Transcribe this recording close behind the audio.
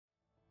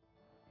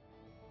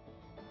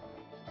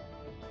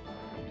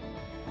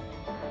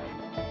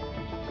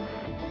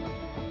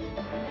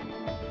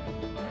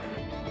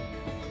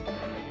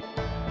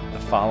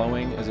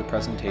following is a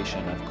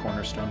presentation of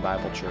Cornerstone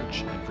Bible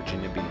Church in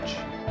Virginia Beach.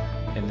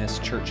 In this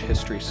church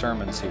history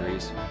sermon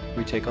series,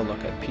 we take a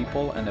look at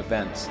people and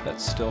events that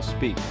still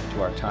speak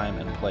to our time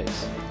and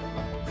place.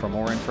 For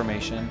more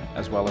information,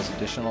 as well as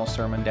additional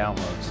sermon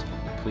downloads,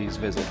 please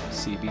visit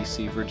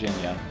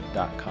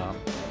cbcvirginia.com.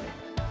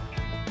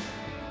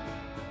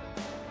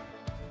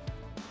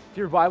 If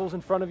your Bible's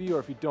in front of you, or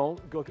if you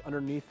don't, go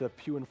underneath the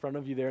pew in front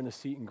of you there in the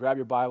seat and grab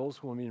your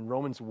Bibles. We'll be in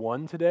Romans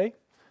 1 today.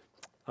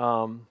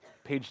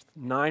 Page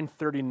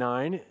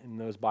 939 in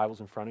those Bibles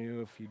in front of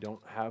you. If you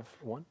don't have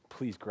one,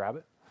 please grab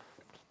it.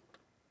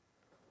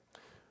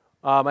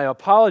 I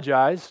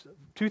apologize.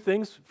 Two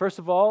things. First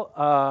of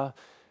all,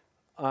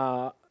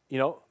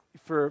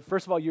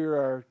 you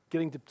are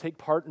getting to take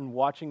part in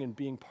watching and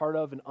being part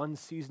of an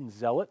unseasoned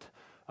zealot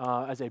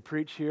as I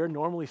preach here.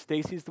 Normally,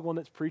 Stacy's the one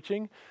that's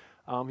preaching.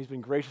 He's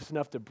been gracious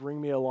enough to bring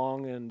me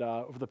along, and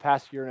over the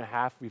past year and a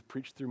half, we've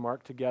preached through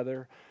Mark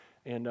together.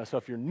 And so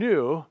if you're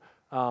new,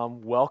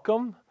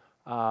 welcome.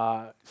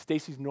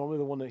 Stacy's normally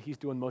the one that he's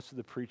doing most of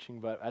the preaching,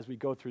 but as we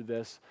go through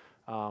this,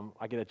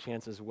 I get a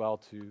chance as well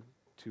to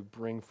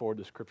bring forward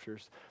the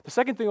scriptures. The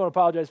second thing I want to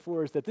apologize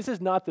for is that this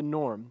is not the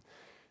norm.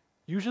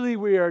 Usually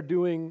we are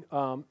doing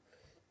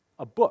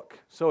a book.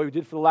 So we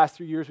did for the last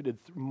 3 years, we did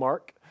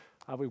Mark.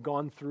 We've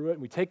gone through it,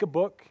 and we take a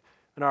book,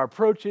 and our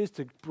approach is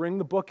to bring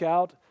the book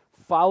out,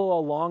 follow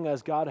along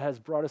as God has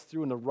brought us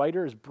through, and the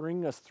writer is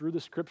bringing us through the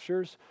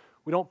scriptures.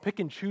 We don't pick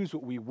and choose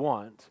what we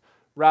want.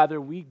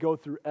 Rather, we go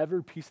through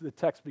every piece of the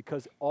text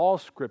because all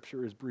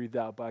Scripture is breathed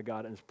out by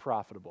God and is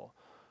profitable.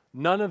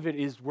 None of it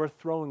is worth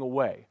throwing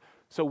away.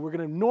 So we're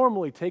going to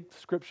normally take the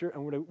Scripture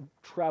and we're going to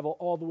travel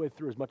all the way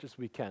through as much as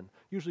we can,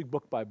 usually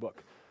book by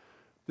book.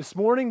 This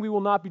morning, we will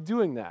not be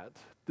doing that.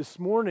 This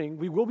morning,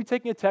 we will be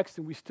taking a text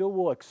and we still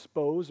will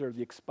expose or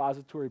the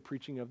expository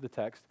preaching of the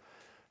text.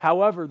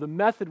 However, the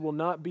method will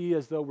not be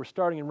as though we're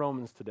starting in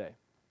Romans today.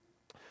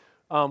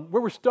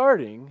 Where we're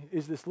starting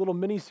is this little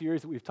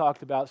mini-series that we've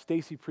talked about.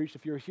 Stacy preached,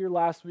 if you were here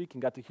last week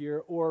and got to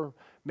hear, or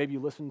maybe you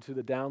listened to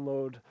the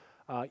download.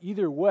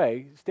 Either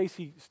way,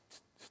 Stacy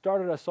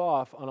started us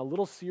off on a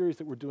little series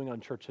that we're doing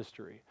on church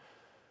history.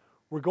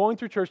 We're going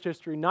through church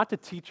history not to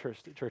teach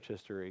church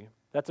history.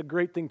 That's a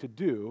great thing to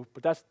do,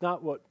 but that's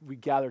not what we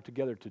gather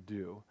together to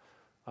do.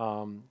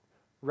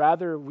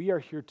 Rather, we are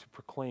here to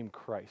proclaim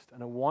Christ,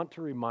 and I want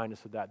to remind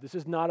us of that. This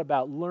is not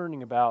about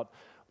learning about,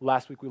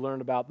 last week we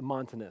learned about the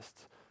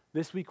Montanists.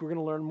 This week, we're going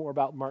to learn more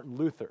about Martin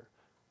Luther.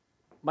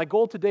 My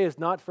goal today is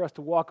not for us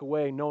to walk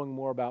away knowing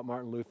more about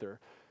Martin Luther.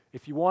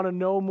 If you want to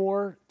know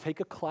more, take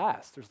a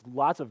class. There's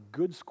lots of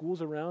good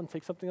schools around.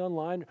 Take something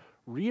online.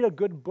 Read a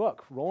good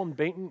book. Roland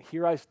Bainton,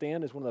 Here I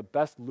Stand, is one of the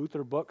best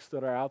Luther books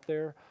that are out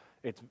there.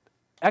 It's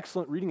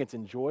excellent reading. It's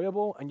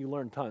enjoyable, and you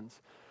learn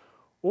tons.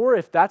 Or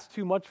if that's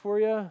too much for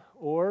you,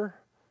 or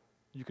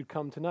you could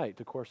come tonight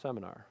to Core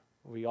Seminar.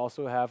 We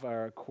also have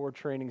our Core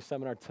Training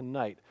Seminar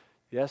tonight.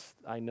 Yes,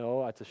 I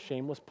know, it's a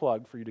shameless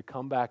plug for you to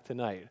come back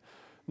tonight.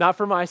 Not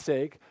for my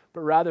sake, but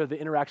rather the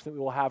interaction that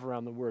we will have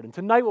around the Word. And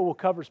tonight what we'll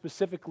cover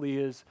specifically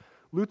is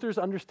Luther's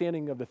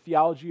understanding of the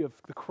theology of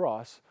the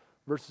cross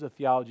versus a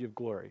theology of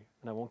glory.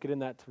 And I won't get in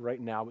that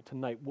right now, but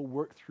tonight we'll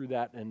work through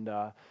that and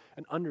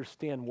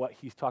understand what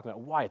he's talking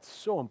about, why it's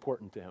so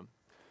important to him.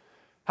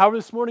 However,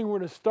 this morning we're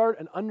going to start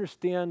and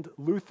understand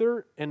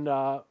Luther, and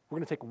we're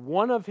going to take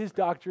one of his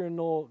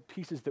doctrinal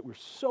pieces that were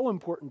so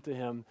important to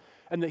him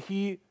and that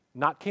he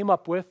not came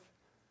up with,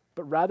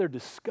 but rather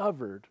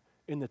discovered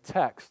in the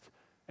text,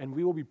 and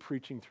we will be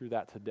preaching through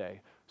that today.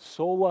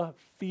 Sola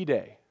fide,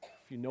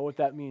 if you know what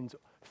that means,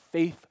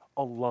 faith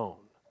alone.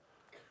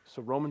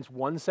 So Romans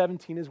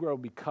 1:17 is where we'll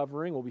be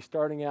covering. We'll be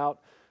starting out,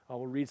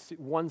 we'll read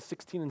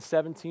 1:16 and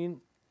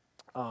 17.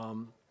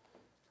 So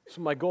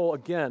my goal,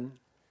 again,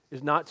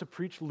 is not to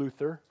preach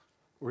Luther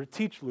or to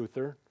teach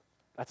Luther.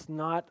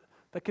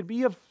 That could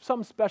be of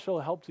some special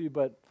help to you,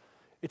 but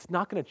it's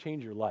not going to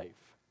change your life.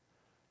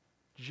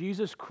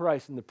 Jesus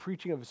Christ and the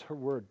preaching of his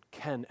word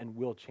can and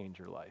will change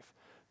your life.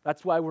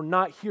 That's why we're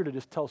not here to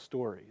just tell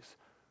stories.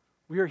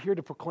 We are here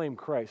to proclaim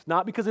Christ,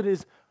 not because it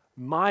is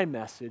my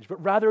message,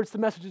 but rather it's the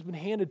message that's been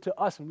handed to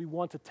us and we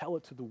want to tell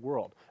it to the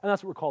world. And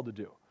that's what we're called to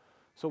do.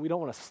 So we don't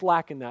want to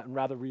slacken that, and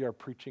rather we are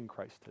preaching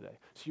Christ today.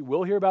 So you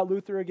will hear about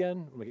Luther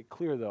again. I'll make it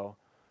clear though,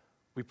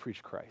 we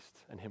preach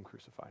Christ and him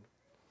crucified.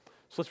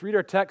 So let's read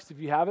our text if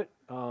you have it.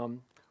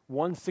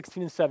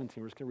 1:16 and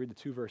 17. We're just going to read the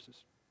two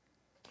verses.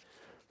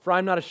 For I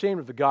am not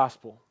ashamed of the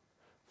gospel,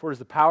 for it is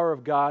the power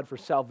of God for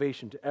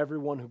salvation to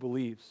everyone who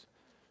believes,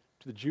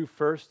 to the Jew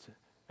first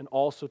and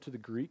also to the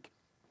Greek.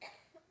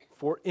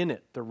 For in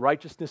it the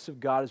righteousness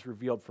of God is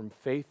revealed from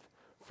faith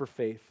for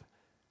faith,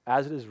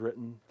 as it is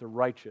written, the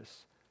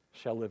righteous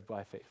shall live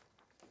by faith.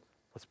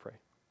 Let's pray.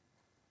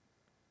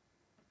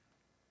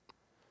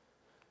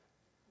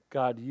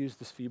 God, use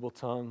this feeble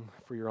tongue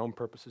for your own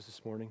purposes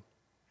this morning.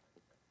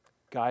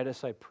 Guide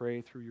us, I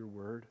pray, through your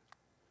word.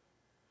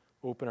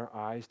 Open our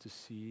eyes to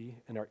see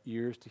and our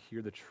ears to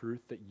hear the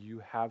truth that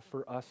you have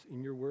for us in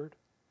your word.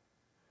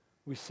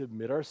 We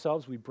submit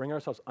ourselves, we bring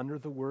ourselves under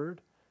the word,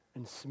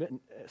 and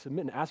submit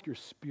and ask your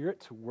Spirit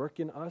to work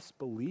in us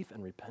belief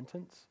and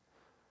repentance?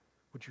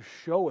 Would you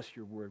show us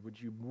your word? Would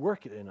you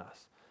work it in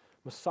us?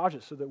 Massage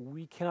it so that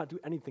we cannot do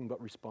anything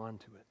but respond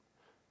to it.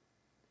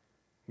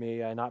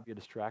 May I not be a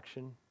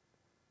distraction,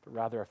 but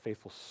rather a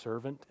faithful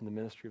servant in the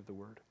ministry of the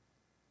word.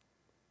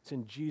 It's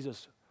in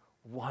Jesus'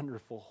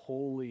 wonderful,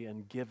 holy,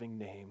 and giving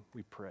name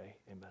we pray.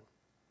 Amen.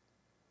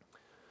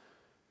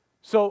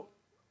 So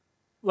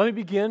let me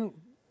begin.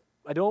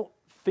 I don't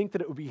think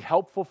that it would be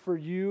helpful for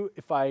you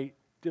if I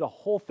did a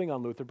whole thing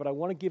on Luther, but I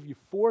want to give you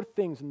 4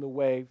 things in the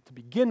way to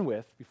begin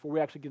with, before we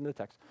actually get into the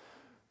text,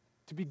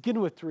 to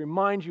begin with to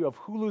remind you of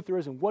who Luther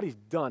is and what he's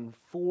done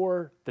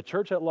for the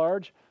church at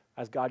large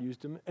as God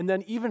used him, and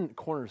then even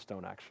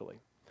Cornerstone, actually.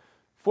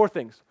 4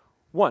 things.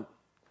 1,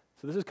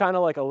 so this is kind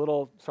of like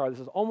this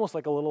is almost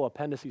like a little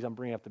appendices I'm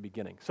bringing up at the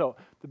beginning. So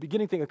the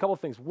beginning thing, a couple of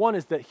things. 1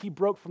 is that he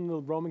broke from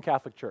the Roman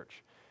Catholic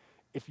Church.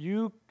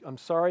 I'm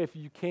sorry if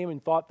you came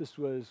and thought this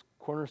was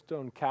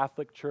Cornerstone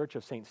Catholic Church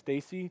of St.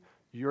 Stacy,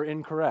 you're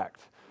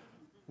incorrect.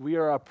 We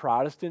are a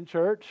Protestant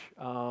church,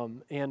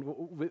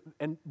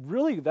 and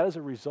really that is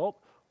a result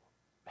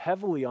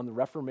heavily on the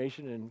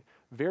Reformation and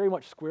very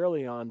much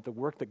squarely on the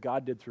work that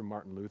God did through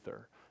Martin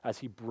Luther as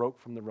he broke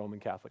from the Roman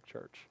Catholic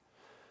Church.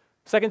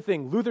 Second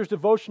thing, Luther's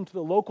devotion to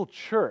the local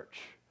church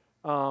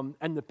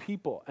and the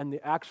people and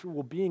the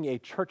actual being a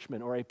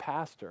churchman or a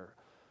pastor.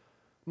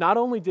 Not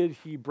only did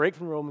he break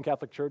from the Roman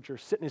Catholic Church or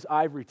sit in his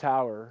ivory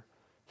tower,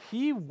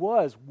 he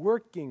was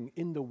working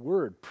in the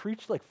Word,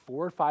 preached like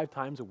 4 or 5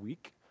 times a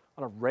week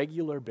on a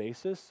regular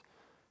basis.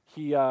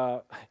 He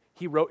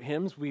wrote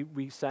hymns.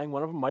 We sang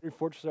one of them, Mighty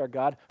Fortress is Our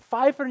God.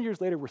 500 years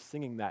later, we're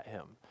singing that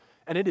hymn,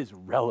 and it is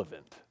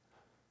relevant.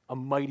 A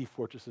mighty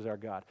fortress is our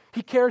God.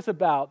 He cares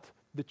about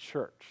the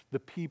church, the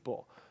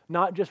people,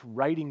 not just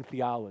writing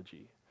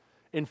theology.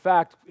 In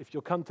fact, if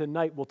you'll come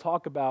tonight, we'll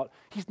talk about,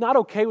 he's not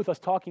okay with us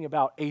talking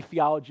about a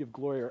theology of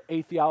glory or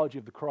a theology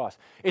of the cross.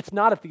 It's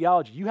not a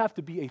theology. You have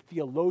to be a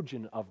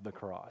theologian of the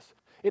cross.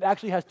 It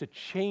actually has to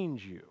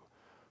change you.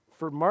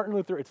 For Martin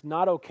Luther, it's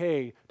not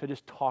okay to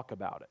just talk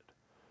about it.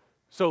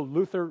 So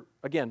Luther,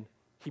 again,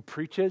 he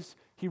preaches,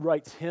 he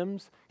writes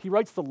hymns, he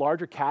writes the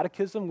larger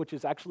catechism, which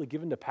is actually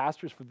given to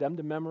pastors for them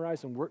to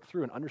memorize and work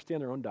through and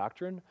understand their own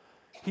doctrine.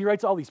 He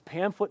writes all these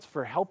pamphlets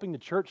for helping the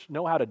church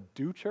know how to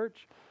do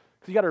church.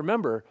 Because you got to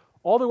remember,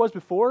 all there was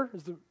before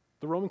is the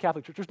Roman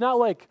Catholic Church. There's not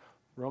like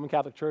the Roman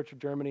Catholic Church of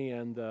Germany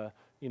and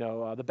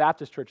the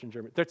Baptist Church in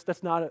Germany.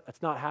 That's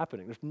not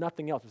happening. There's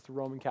nothing else. It's the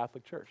Roman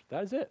Catholic Church.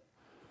 That is it.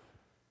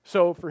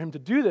 So for him to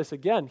do this,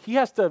 again, he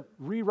has to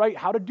rewrite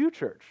how to do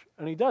church.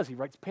 And he does. He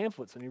writes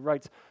pamphlets and he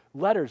writes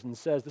letters and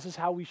says, this is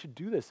how we should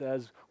do this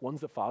as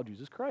ones that follow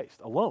Jesus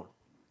Christ alone.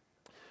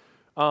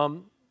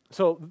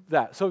 So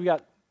we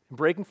got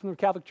breaking from the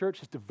Catholic Church,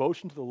 his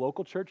devotion to the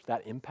local church,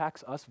 that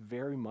impacts us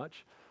very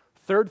much.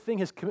 Third thing,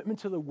 his commitment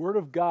to the Word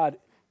of God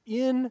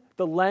in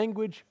the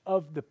language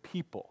of the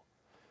people.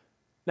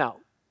 Now,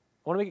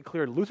 I want to make it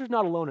clear, Luther's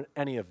not alone in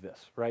any of this,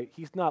 right?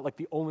 He's not like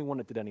the only one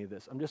that did any of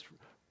this. I'm just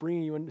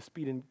bringing you into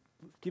speed and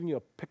giving you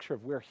a picture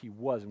of where he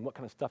was and what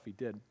kind of stuff he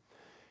did.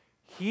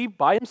 He,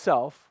 by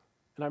himself,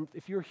 and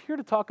if you're here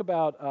to talk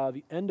about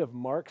the end of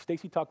Mark,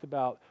 Stacy talked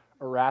about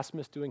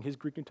Erasmus doing his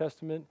Greek New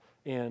Testament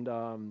and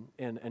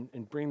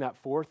bringing that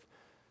forth.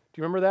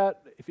 Do you remember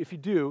that? If you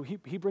do,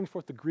 he brings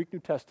forth the Greek New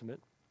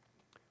Testament.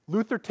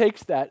 Luther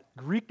takes that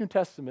Greek New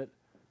Testament,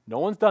 no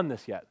one's done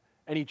this yet,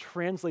 and he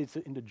translates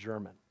it into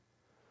German.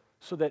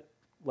 So that,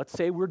 let's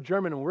say we're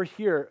German and we're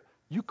here,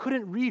 you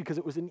couldn't read because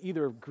it was in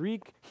either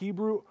Greek,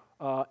 Hebrew,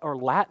 or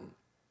Latin.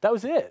 That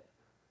was it.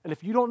 And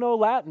if you don't know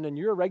Latin and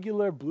you're a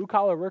regular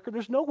blue-collar worker,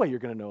 there's no way you're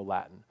going to know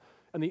Latin.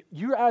 And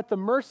you're at the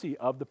mercy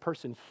of the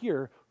person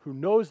here who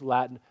knows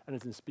Latin and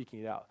isn't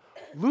speaking it out.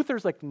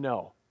 Luther's like,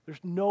 no,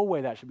 there's no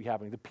way that should be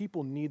happening. The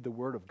people need the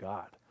Word of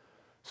God.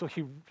 So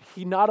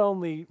he not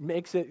only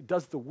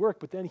does the work,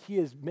 but then he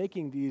is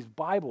making these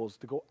Bibles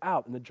to go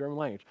out in the German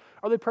language.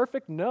 Are they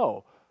perfect?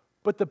 No.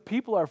 But the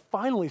people are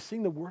finally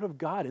seeing the Word of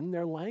God in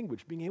their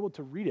language, being able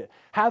to read it,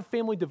 have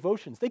family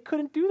devotions. They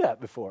couldn't do that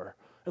before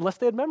unless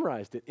they had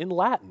memorized it in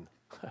Latin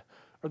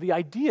or the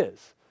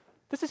ideas.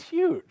 This is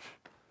huge.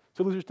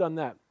 So Luther's done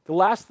that. The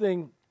last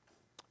thing,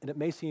 and it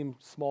may seem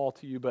small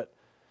to you, but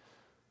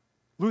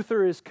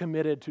Luther is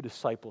committed to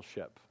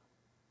discipleship.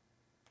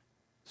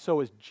 So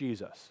is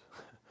Jesus.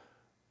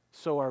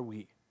 So are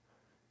we.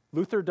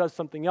 Luther does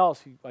something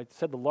else. I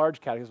said the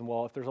large catechism.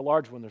 Well, if there's a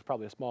large one, there's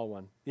probably a small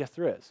one. Yes,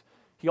 there is.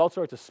 He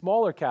also writes a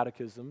smaller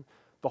catechism.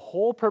 The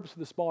whole purpose of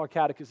the smaller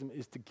catechism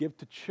is to give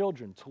to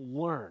children, to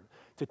learn,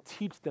 to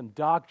teach them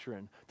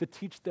doctrine, to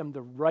teach them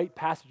the right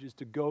passages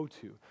to go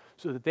to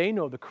so that they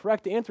know the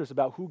correct answers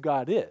about who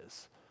God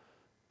is.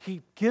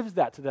 He gives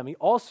that to them. He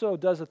also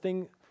does a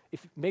thing,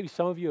 if maybe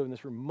some of you in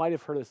this room might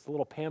have heard of this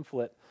little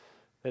pamphlet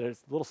that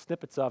there's little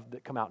snippets of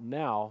that come out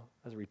now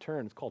as a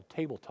return. It's called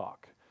Table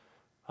Talk.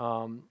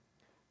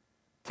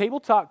 Table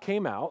Talk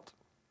came out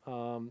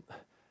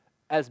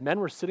as men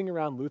were sitting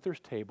around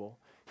Luther's table.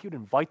 He would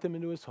invite them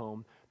into his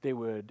home. They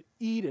would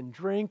eat and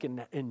drink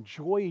and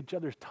enjoy each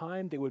other's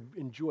time. They would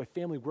enjoy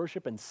family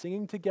worship and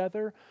singing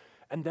together.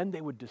 And then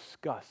they would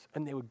discuss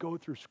and they would go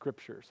through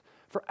scriptures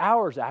for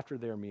hours after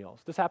their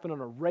meals. This happened on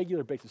a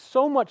regular basis,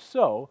 so much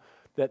so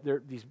that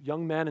these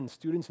young men and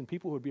students and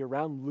people who would be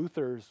around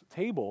Luther's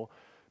table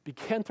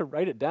began to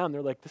write it down.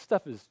 They're like,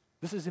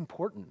 this is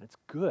important. It's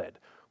good.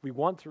 We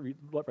want to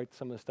write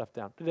some of this stuff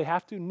down. Did they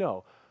have to?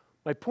 No.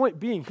 My point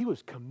being, he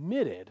was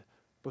committed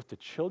both to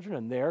children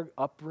and their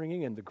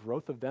upbringing and the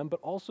growth of them, but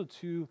also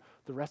to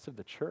the rest of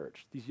the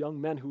church, these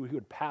young men who he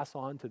would pass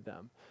on to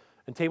them.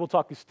 And Table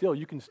Talk is still,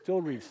 you can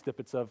still read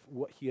snippets of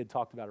what he had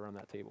talked about around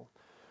that table.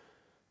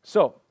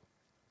 So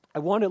I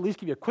want to at least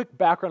give you a quick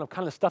background of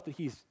kind of stuff that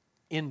he's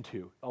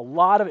into. A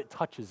lot of it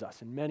touches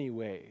us in many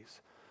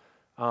ways.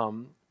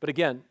 But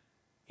again,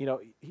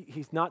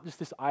 he's not just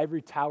this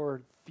ivory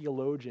tower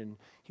theologian.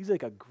 He's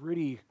like a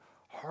gritty,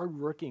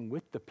 hardworking,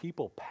 with the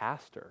people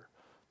pastor.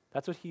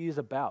 That's what he is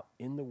about,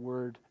 in the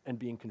Word and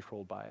being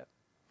controlled by it.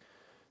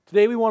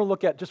 Today we want to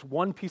look at just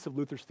one piece of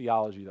Luther's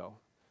theology, though.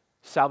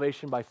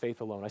 Salvation by faith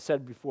alone. I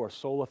said before,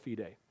 sola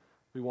fide.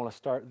 We want to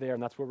start there,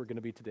 and that's where we're going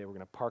to be today. We're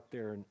going to park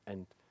there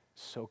and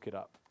soak it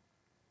up.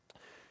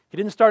 He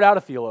didn't start out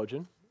a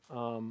theologian.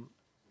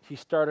 He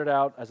started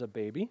out as a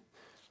baby.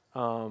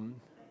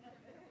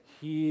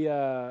 He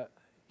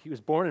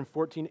was born in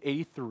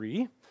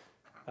 1483.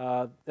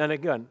 And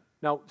again,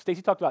 now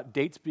Stacy talked about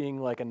dates being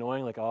like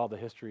annoying, like the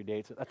history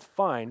dates. That's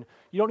fine.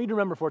 You don't need to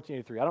remember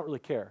 1483. I don't really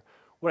care.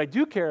 What I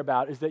do care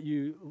about is that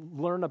you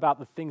learn about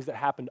the things that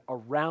happened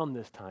around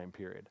this time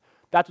period.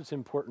 That's what's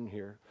important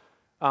here.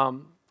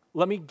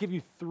 Let me give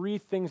you 3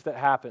 things that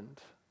happened.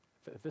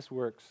 If this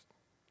works,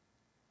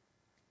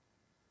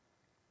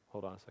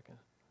 hold on a second.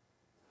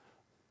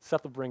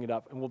 Seth will bring it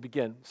up, and we'll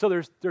begin. So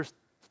there's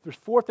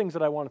 4 things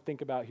that I want to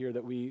think about here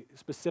that we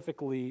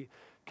specifically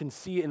can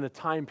see in the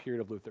time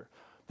period of Luther.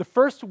 The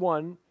first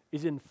one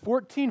is in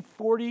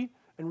 1440,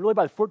 and really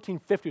by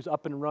 1450 it was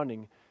up and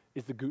running,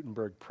 is the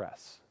Gutenberg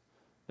Press.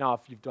 Now,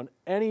 if you've done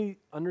any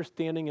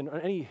understanding and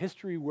any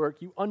history work,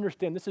 you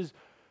understand this is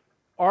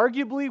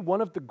arguably one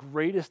of the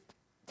greatest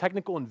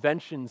technical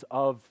inventions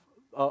of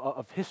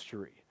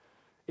history.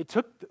 It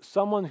took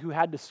someone who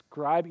had to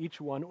scribe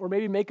each one, or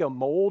maybe make a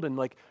mold and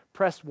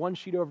press one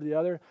sheet over the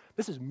other.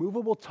 This is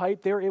movable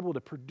type. They were able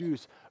to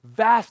produce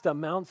vast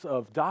amounts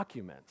of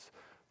documents,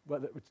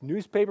 whether it's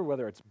newspaper,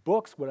 whether it's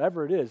books,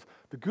 whatever it is.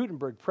 The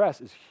Gutenberg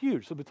Press is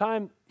huge. So by the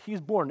time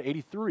he's born,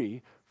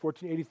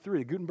 1483,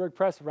 the Gutenberg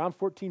Press, around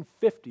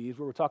 1450 is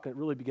where we're talking, it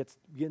really begins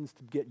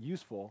to get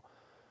useful.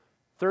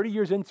 30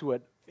 years into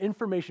it,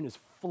 information is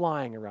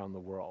flying around the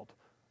world.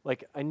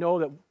 I know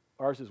that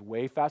ours is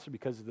way faster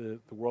because of the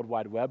World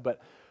Wide Web,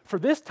 but for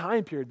this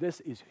time period,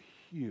 this is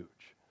huge.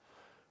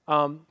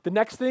 The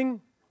next thing,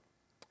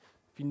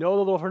 if you know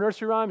the little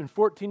nursery rhyme, in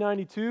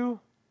 1492,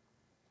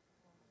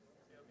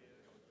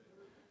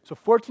 so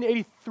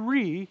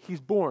 1483, he's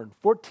born.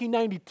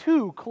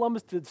 1492,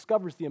 Columbus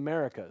discovers the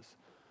Americas.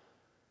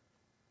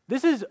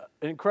 This is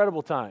an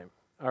incredible time,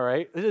 all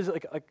right? This is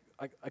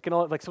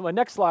so my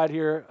next slide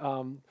here,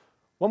 one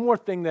more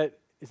thing that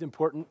is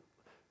important.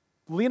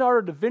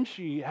 Leonardo da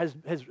Vinci has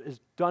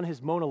done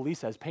his Mona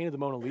Lisa, has painted the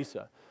Mona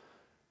Lisa.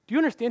 Do you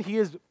understand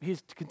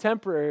he's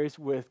contemporaries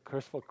with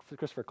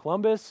Christopher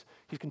Columbus,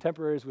 he's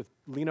contemporaries with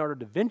Leonardo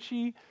da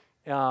Vinci,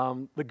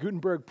 the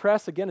Gutenberg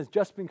Press, again, has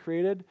just been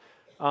created,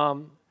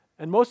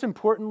 and most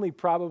importantly,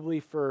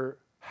 probably for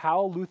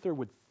how Luther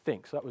would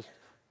think. So I'll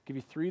give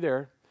you 3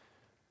 there.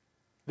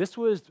 This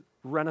was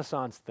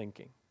Renaissance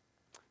thinking.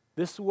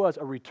 This was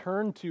a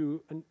return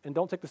to, and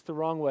don't take this the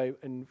wrong way,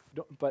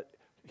 but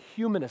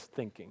humanist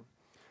thinking.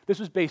 This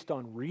was based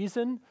on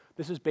reason.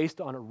 This is based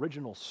on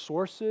original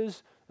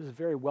sources. This is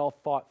very well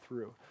thought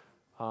through.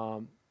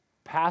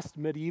 Past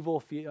medieval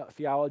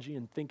theology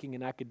and thinking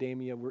in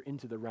academia were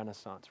into the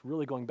Renaissance,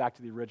 really going back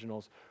to the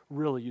originals,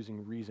 really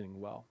using reasoning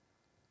well.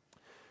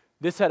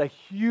 This had a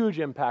huge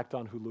impact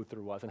on who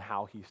Luther was and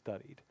how he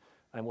studied,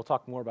 and we'll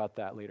talk more about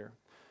that later.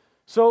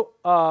 So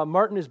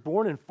Martin is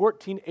born in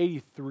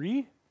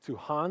 1483 to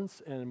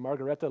Hans and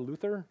Margareta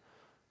Luther.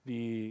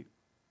 The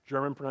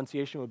German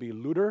pronunciation would be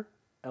Luther,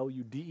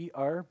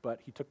 L-U-D-E-R,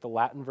 but he took the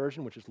Latin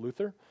version, which is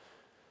Luther.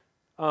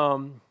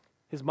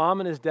 His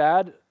mom and his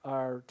dad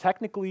are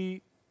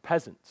technically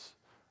peasants.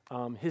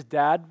 His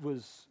dad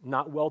was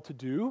not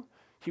well-to-do.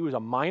 He was a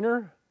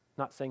miner,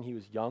 not saying he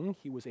was young.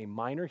 He was a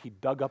miner. He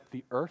dug up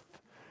the earth.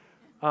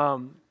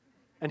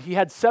 And he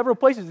had several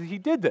places that he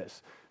did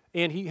this.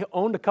 And he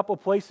owned a couple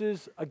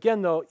places.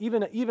 Again, though,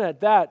 even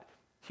at that,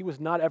 he was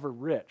not ever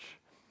rich.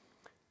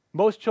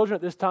 Most children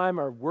at this time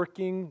are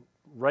working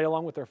right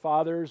along with their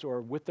fathers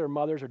or with their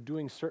mothers or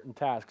doing certain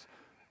tasks.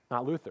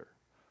 Not Luther.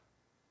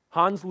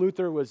 Hans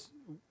Luther was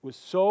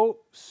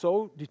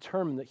so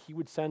determined that he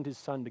would send his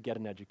son to get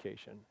an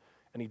education.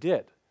 And he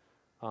did.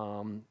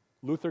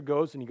 Luther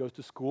goes and he goes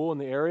to school in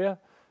the area.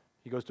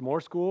 He goes to more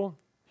school.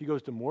 He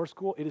goes to more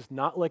school. It is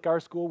not like our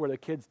school where the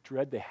kids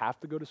dread they have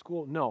to go to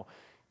school. No,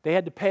 they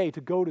had to pay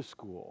to go to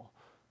school.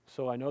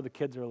 So I know the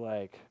kids are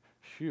like,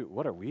 shoot,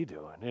 what are we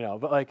doing?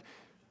 But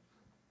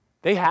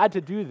They had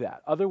to do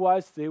that.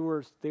 Otherwise, they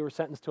were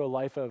sentenced to a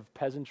life of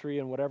peasantry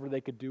and whatever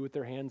they could do with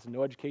their hands, and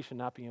no education,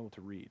 not being able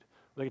to read.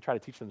 They could try to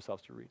teach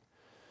themselves to read.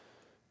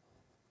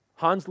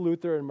 Hans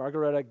Luther and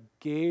Margareta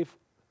gave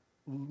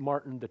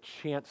Martin the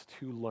chance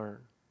to learn,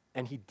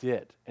 and he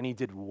did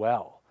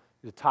well.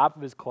 He was the top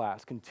of his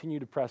class, continued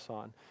to press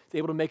on. He's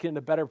able to make it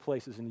into better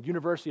places. In the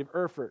University of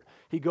Erfurt,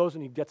 he goes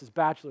and he gets his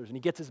bachelor's, and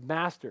he gets his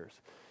master's.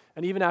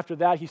 And even after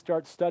that, he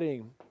starts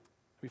studying.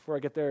 Before I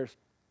get there,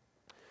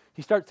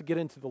 he starts to get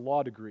into the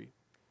law degree.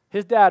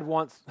 His dad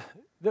wants,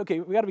 okay,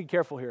 we got to be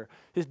careful here.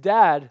 His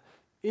dad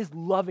is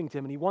loving to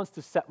him, and he wants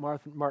to set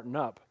Martin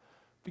up.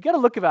 But you got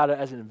to look about it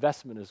as an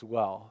investment as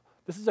well.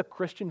 This is a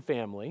Christian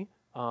family,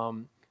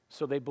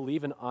 so they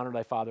believe in honor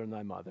thy father and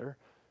thy mother.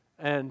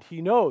 And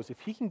he knows if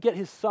he can get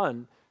his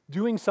son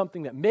doing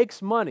something that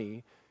makes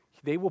money,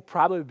 they will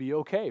probably be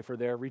okay for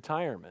their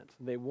retirement.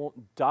 They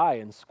won't die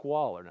in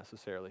squalor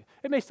necessarily.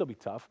 It may still be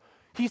tough.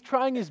 He's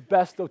trying his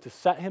best, though, to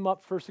set him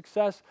up for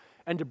success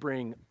and to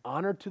bring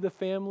honor to the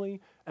family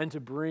and to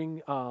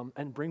bring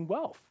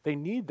wealth. They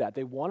need that.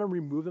 They want to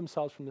remove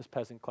themselves from this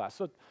peasant class.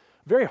 So,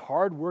 very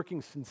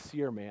hardworking,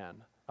 sincere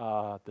man,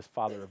 this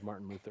father of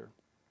Martin Luther.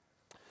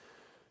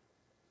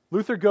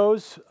 Luther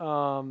goes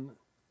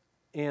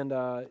and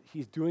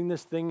he's doing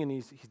this thing, and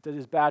he did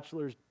his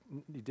bachelor's,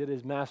 he did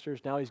his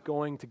master's. Now he's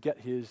going to get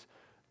his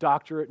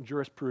doctorate in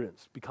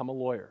jurisprudence, become a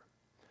lawyer.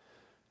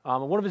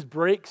 On one of his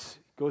breaks,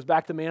 goes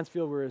back to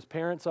Mansfield where his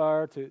parents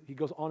are. He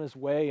goes on his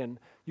way, and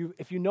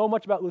if you know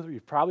much about Luther,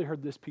 you've probably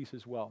heard this piece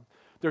as well.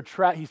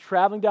 He's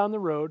traveling down the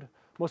road,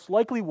 most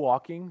likely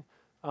walking,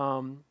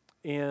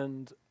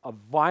 and a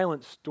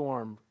violent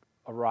storm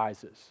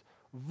arises.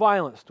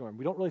 Violent storm.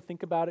 We don't really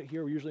think about it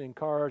here. We're usually in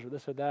cars or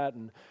this or that.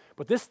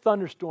 But this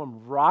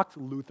thunderstorm rocked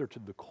Luther to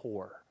the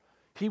core.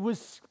 He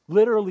was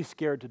literally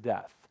scared to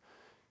death.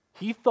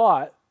 He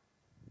thought,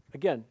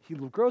 again, he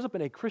grows up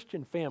in a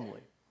Christian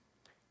family.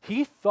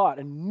 He thought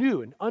and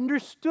knew and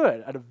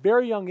understood at a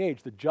very young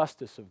age the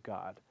justice of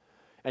God.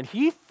 And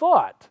he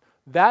thought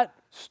that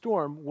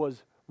storm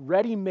was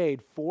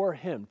ready-made for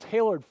him,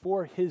 tailored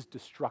for his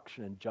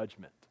destruction and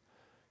judgment.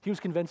 He was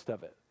convinced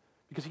of it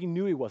because he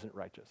knew he wasn't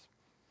righteous.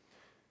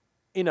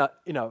 In a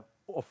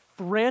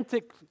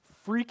frantic,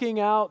 freaking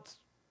out,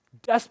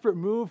 desperate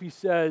move,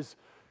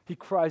 he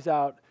cries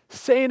out,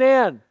 "Saint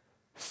Anne,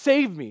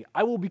 save me,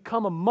 I will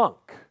become a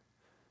monk."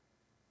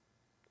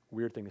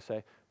 Weird thing to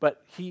say,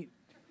 but he's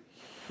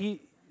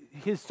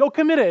so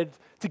committed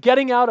to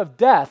getting out of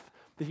death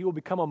that he will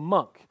become a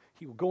monk.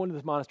 He will go into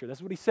this monastery.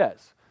 That's what he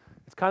says.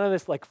 It's kind of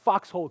this like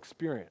foxhole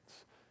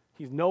experience.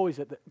 He's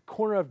at the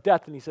corner of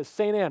death, and he says,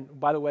 Saint Anne,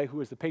 by the way,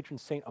 who is the patron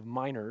saint of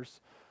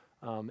miners,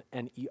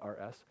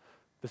 N-E-R-S,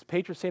 this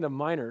patron saint of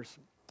miners,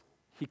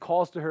 he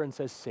calls to her and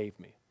says, "Save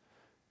me."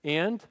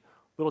 And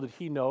little did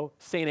he know,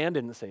 Saint Anne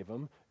didn't save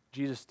him.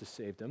 Jesus just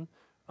saved him,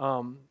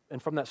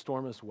 and from that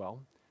storm as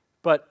well.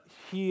 But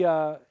he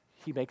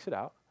makes it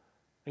out,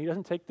 and he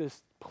doesn't take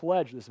this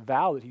pledge, this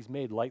vow that he's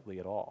made lightly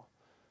at all.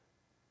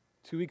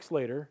 2 weeks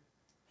later,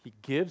 he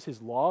gives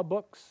his law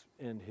books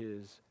and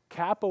his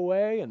cap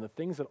away and the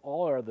things that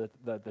all are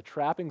the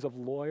trappings of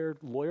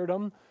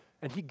lawyerdom,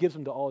 and he gives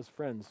them to all his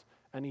friends.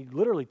 And he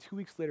literally 2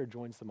 weeks later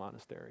joins the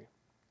monastery.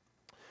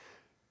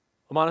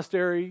 A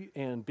monastery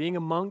and being a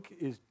monk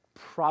is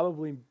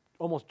probably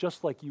almost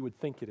just like you would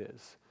think it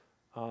is.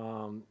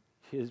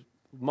 His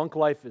monk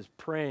life is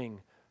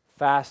praying,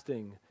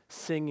 fasting,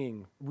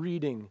 singing,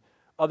 reading,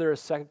 other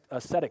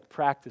ascetic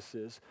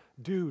practices.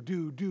 Do.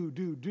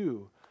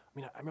 I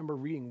mean, I remember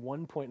reading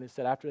one point and it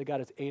said after they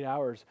got his 8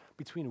 hours,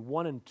 between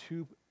 1 and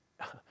 2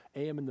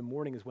 a.m. in the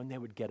morning is when they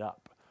would get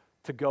up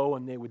to go,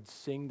 and they would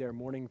sing their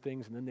morning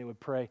things, and then they would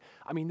pray.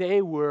 I mean,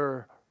 they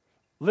were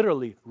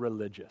literally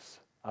religious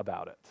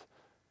about it.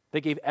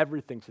 They gave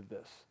everything to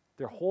this.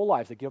 Their whole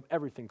lives, they gave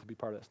everything to be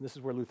part of this, and this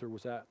is where Luther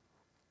was at.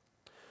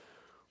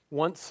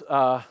 Once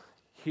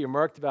he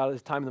remarked about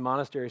his time in the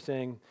monastery,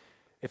 saying,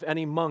 "If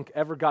any monk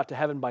ever got to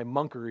heaven by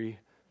monkery,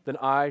 then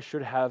I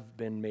should have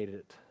been made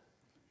it."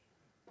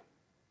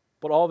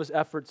 But all of his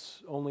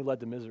efforts only led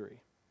to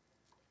misery.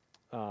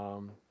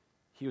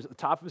 He was at the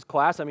top of his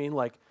class. I mean,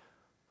 like,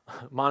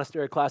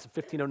 monastery class of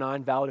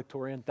 1509,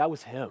 valedictorian. That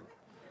was him.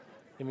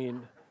 I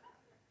mean,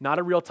 not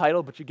a real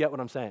title, but you get what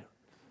I'm saying.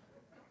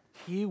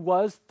 He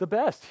was the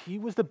best. He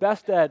was the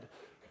best at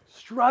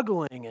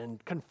struggling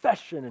and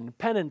confession and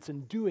penance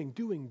and doing.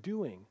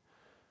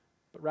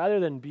 But rather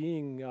than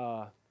being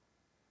an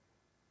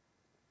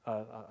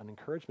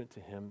encouragement to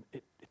him,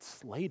 it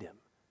slayed him.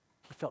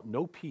 He felt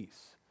no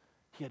peace.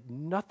 He had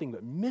nothing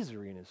but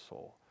misery in his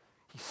soul.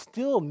 He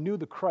still knew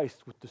the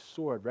Christ with the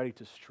sword ready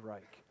to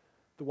strike,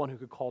 the one who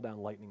could call down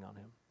lightning on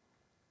him.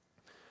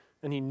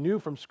 And he knew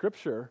from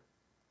Scripture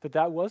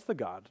that was the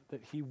God,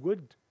 that he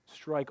would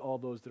strike all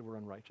those that were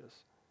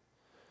unrighteous.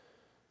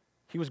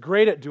 He was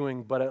great at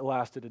doing, but at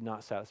last it did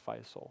not satisfy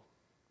his soul.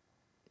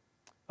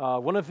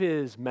 One of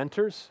his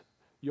mentors,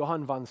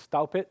 Johann von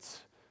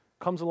Staupitz,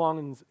 comes along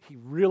and he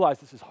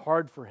realizes this is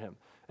hard for him.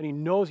 And he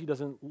knows he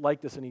doesn't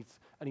like this, and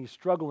he's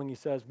struggling. He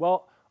says,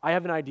 "Well, I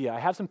have an idea. I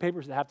have some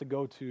papers that have to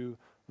go to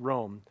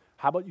Rome.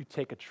 How about you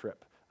take a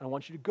trip? I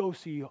want you to go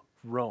see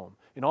Rome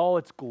in all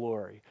its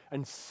glory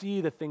and see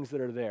the things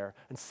that are there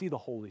and see the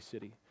holy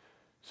city.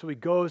 So he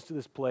goes to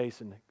this place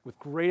and with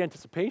great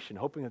anticipation,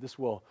 hoping that this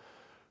will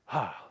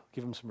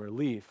give him some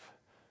relief.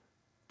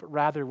 But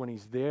rather, when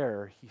he's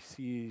there, he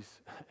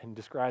sees and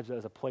describes it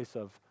as a place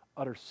of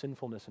utter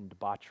sinfulness and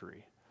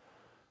debauchery.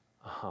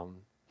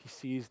 He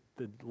sees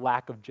the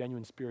lack of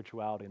genuine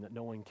spirituality and that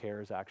no one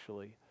cares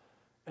actually,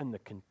 and the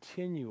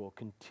continual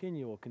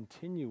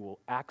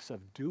acts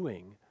of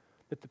doing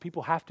that the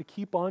people have to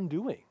keep on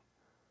doing.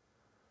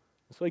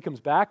 And so he comes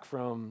back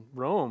from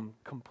Rome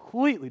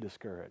completely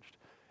discouraged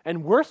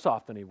and worse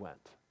off than he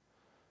went.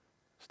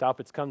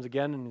 Staupitz comes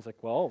again and he's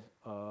like, well,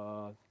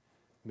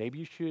 maybe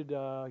you should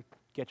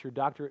get your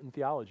doctorate in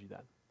theology then.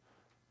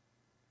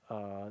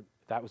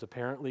 That was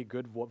apparently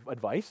good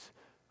advice,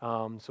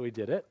 so he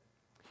did it.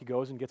 He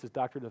goes and gets his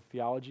doctorate of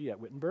theology at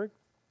Wittenberg.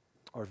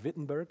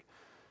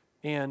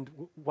 And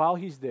while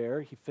he's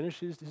there, he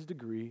finishes his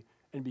degree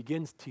and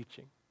begins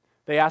teaching.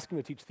 They ask him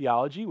to teach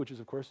theology, which is,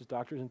 of course, his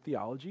doctorate in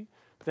theology,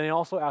 but then they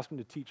also ask him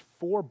to teach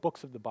 4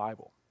 books of the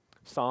Bible: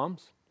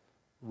 Psalms,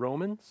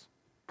 Romans,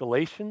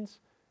 Galatians,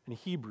 and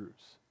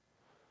Hebrews.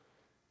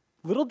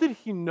 Little did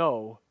he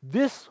know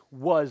this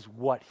was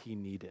what he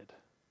needed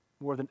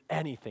more than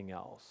anything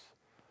else.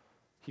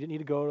 He didn't need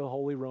to go to the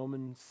Holy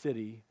Roman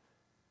city.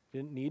 He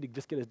didn't need to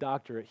just get his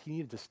doctorate. He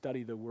needed to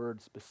study the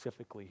word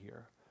specifically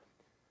here.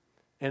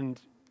 And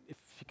if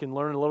you can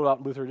learn a little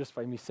about Luther just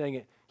by me saying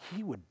it,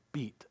 he would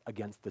beat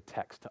against the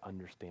text to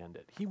understand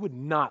it. He would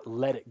not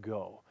let it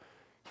go.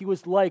 He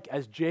was like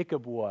as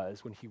Jacob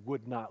was when he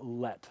would not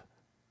let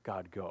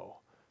God go.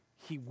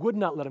 He would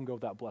not let him go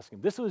without blessing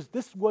him.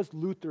 This was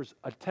Luther's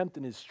attempt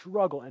in his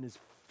struggle and his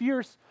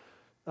fierce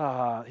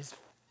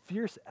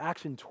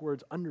action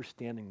towards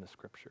understanding the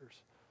scriptures.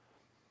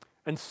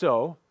 And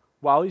so,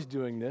 while he's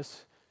doing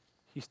this,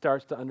 he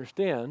starts to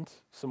understand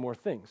some more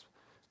things.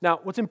 Now,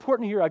 what's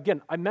important here,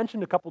 again, I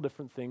mentioned a couple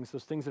different things,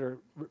 those things that are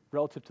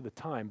relative to the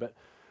time, but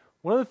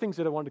one of the things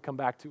that I wanted to come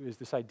back to is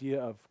this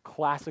idea of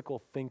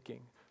classical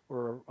thinking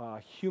or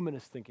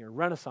humanist thinking or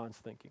Renaissance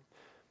thinking.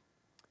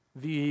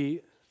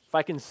 If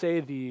I can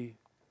say the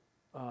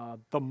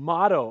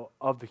motto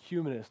of the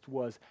humanist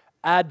was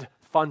ad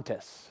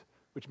fontes,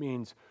 which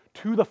means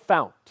to the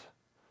fount.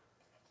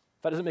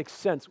 If that doesn't make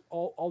sense,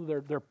 all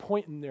their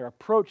point and their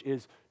approach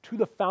is to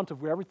the fount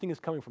of where everything is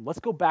coming from. Let's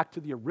go back to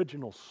the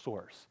original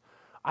source.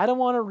 I don't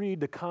want to read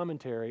the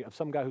commentary of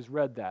some guy who's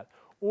read that,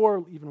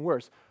 or even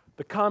worse,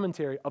 the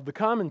commentary of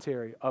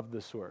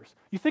the source.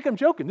 You think I'm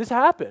joking? This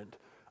happened.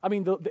 I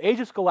mean, the age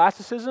of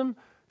scholasticism,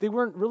 they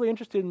weren't really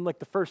interested in like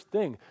the first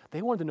thing.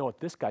 They wanted to know what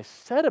this guy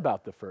said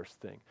about the first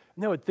thing.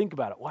 And they would think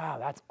about it. Wow,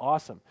 that's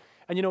awesome.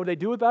 And you know what they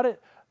do about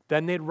it?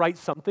 Then they'd write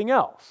something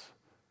else.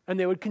 And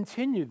they would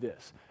continue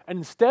this. And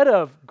instead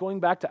of going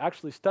back to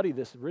actually study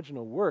this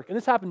original work, and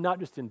this happened not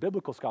just in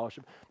biblical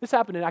scholarship, this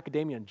happened in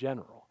academia in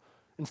general.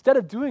 Instead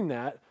of doing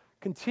that,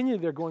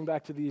 they're going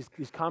back to these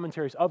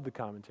commentaries of the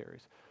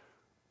commentaries.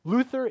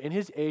 Luther, in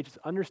his age, is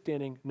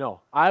understanding, no,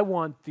 I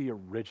want the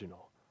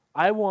original.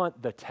 I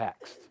want the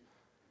text.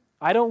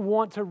 I don't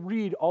want to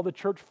read all the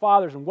church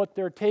fathers and what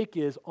their take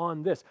is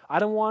on this. I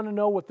don't want to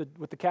know what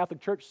the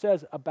Catholic Church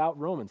says about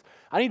Romans.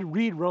 I need to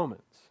read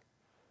Romans.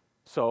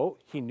 So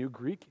he knew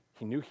Greek,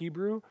 he knew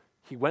Hebrew,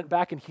 he went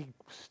back and he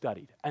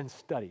studied and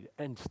studied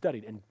and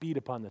studied and beat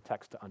upon the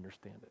text to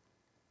understand it.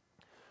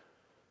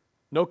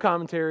 No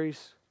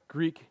commentaries,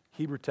 Greek,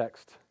 Hebrew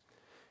text.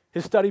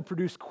 His study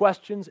produced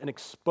questions and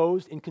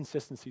exposed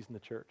inconsistencies in the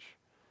church.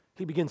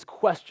 He begins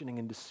questioning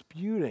and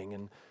disputing,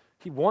 and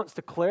he wants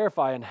to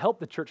clarify and help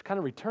the church kind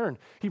of return.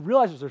 He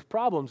realizes there's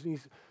problems, and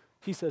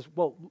he says,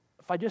 well,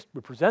 if I just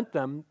present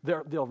them,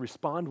 they'll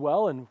respond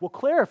well, and we'll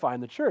clarify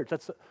in the church.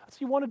 That's what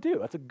you want to do.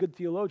 That's a good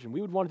theologian.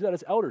 We would want to do that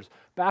as elders,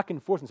 back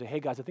and forth and say, hey,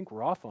 guys, I think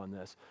we're off on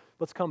this.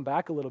 Let's come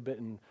back a little bit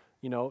and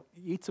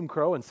eat some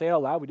crow and say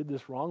out loud, we did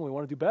this wrong, we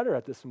want to do better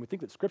at this, and we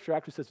think that Scripture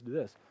actually says to do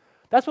this.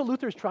 That's what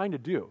Luther is trying to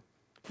do.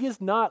 He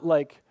is not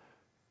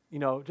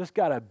just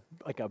got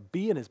a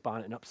bee in his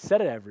bonnet and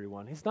upset at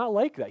everyone. He's not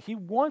like that. He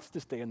wants to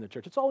stay in the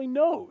church. It's all he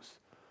knows.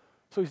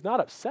 So he's not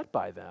upset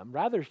by them.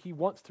 Rather, he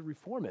wants to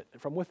reform it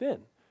from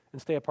within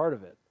and stay a part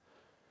of it.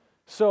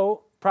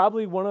 So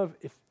probably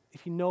if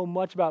you know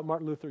much about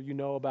Martin Luther, you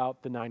know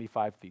about the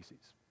 95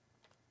 Theses.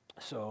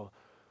 So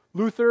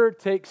Luther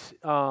takes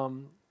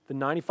the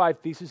 95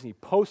 Theses, and he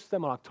posts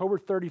them on October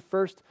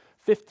 31st,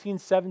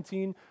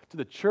 1517, to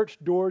the church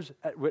doors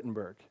at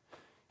Wittenberg.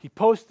 He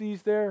posts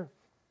these there.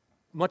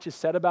 Much is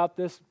said about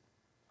this,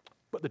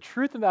 but the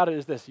truth about it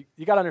is this.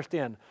 You got to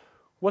understand,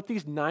 what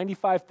these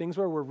 95 things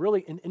were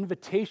really an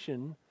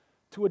invitation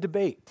to a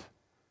debate.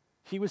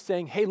 He was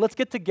saying, hey, let's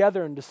get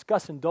together and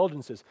discuss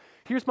indulgences.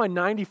 Here's my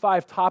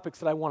 95 topics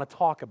that I want to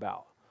talk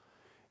about.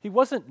 He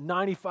wasn't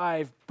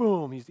 95,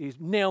 boom, he's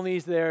nailing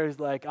these there. He's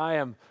like, I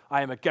am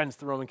against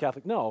the Roman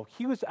Catholic. No,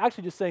 he was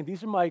actually just saying,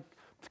 these are my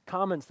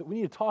comments that we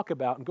need to talk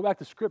about and go back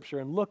to Scripture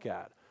and look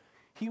at.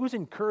 He was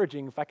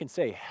encouraging, if I can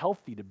say,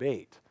 healthy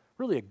debate,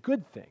 really a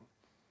good thing.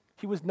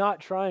 He was not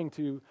trying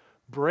to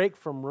break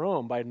from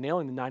Rome by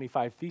nailing the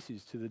 95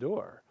 Theses to the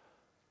door.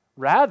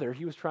 Rather,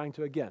 he was trying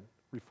to, again,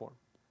 reform.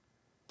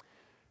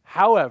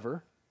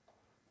 However,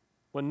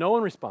 when no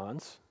one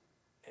responds,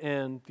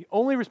 and the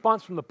only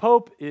response from the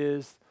Pope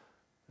is,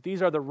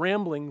 these are the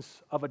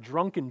ramblings of a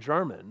drunken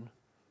German,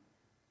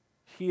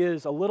 he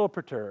is a little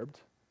perturbed,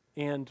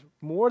 and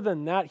more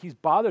than that, he's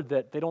bothered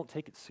that they don't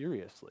take it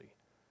seriously.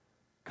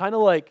 Kind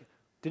of like,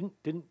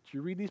 didn't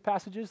you read these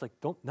passages? Like,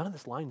 none of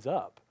this lines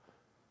up.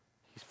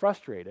 He's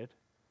frustrated.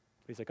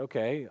 He's like,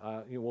 okay,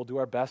 we'll do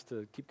our best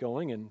to keep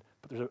going,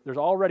 but there's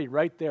already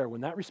right there,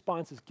 when that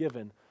response is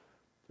given,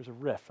 there's a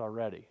rift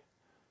already.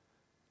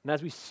 And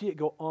as we see it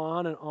go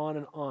on and on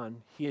and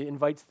on, he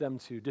invites them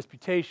to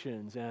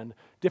disputations and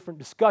different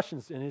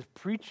discussions in his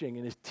preaching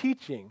and his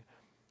teaching.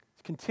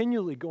 It's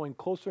continually going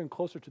closer and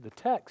closer to the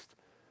text.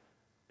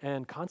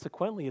 And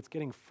consequently, it's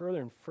getting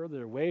further and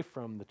further away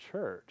from the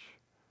church.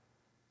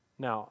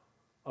 Now,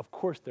 of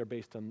course, they're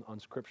based on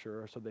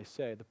Scripture, or so they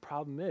say. The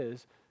problem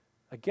is,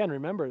 again,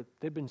 remember,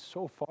 they've been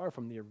so far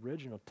from the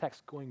original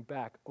text, going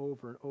back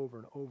over and over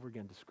and over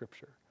again to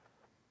Scripture.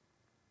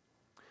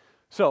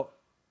 So,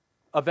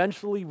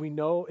 eventually we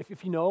know,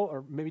 if you know,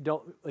 or maybe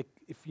don't, like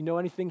if you know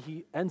anything,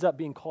 he ends up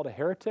being called a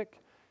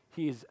heretic.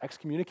 He's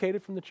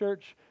excommunicated from the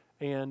church,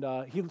 and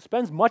he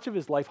spends much of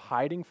his life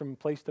hiding from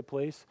place to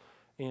place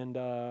and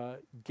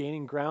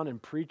gaining ground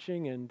and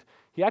preaching. And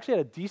he actually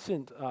had a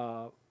decent,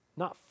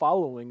 not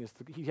following,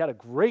 he had a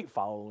great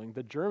following.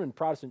 The German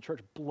Protestant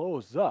church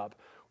blows up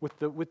with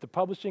the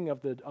publishing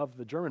of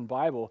the German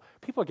Bible.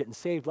 People are getting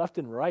saved left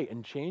and right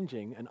and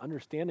changing and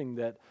understanding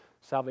that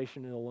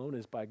salvation alone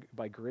is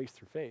by grace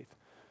through faith.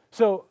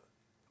 So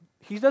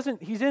he's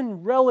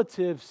in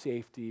relative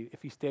safety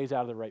if he stays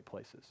out of the right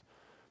places.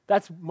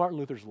 That's Martin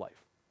Luther's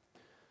life.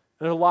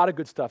 And there's a lot of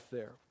good stuff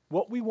there.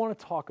 What we want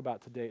to talk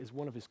about today is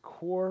one of his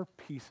core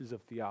pieces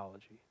of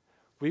theology.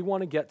 We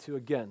want to get to,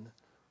 again,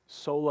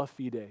 sola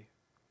fide,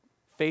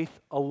 faith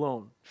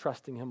alone,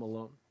 trusting him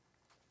alone.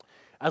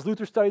 As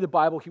Luther studied the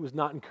Bible, he was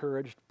not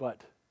encouraged,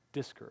 but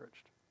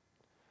discouraged.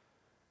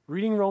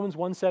 Reading Romans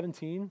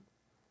 1:17,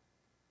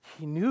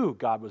 he knew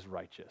God was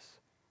righteous.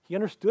 He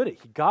understood it.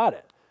 He got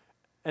it.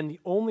 And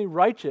only the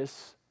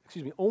righteous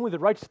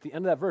at the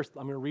end of that verse,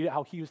 I'm going to read it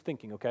how he was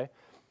thinking, okay?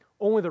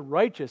 Only the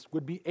righteous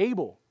would be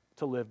able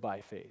to live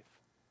by faith.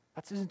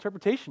 That's his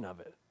interpretation of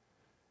it.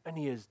 And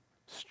he is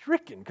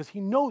stricken because he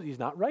knows he's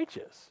not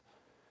righteous.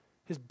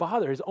 His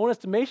own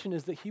estimation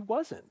is that he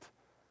wasn't.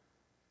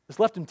 This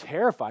left him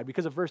terrified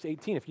because of verse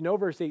 18. If you know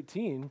verse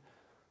 18,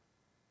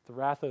 the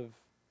wrath of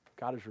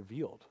God is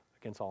revealed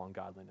against all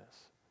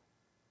ungodliness.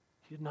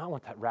 He did not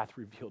want that wrath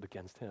revealed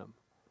against him.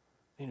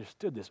 He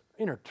understood this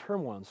inner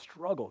turmoil and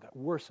struggle got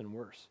worse and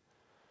worse.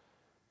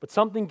 But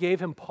something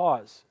gave him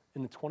pause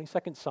in the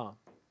 22nd Psalm.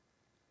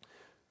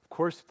 Of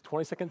course, the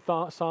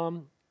 22nd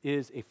Psalm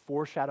is a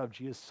foreshadow of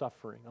Jesus'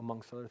 suffering,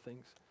 amongst other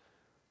things.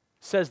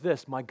 It says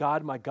this, my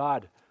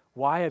God,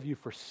 why have you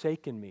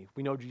forsaken me?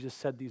 We know Jesus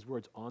said these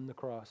words on the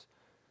cross.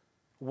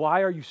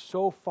 Why are you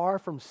so far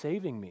from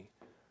saving me?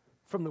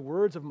 From the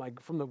words of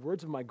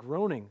my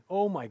groaning,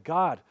 oh my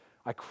God,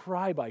 I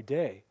cry by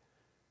day,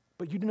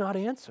 but you do not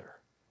answer.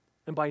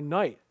 And by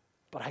night,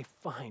 but I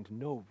find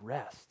no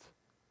rest.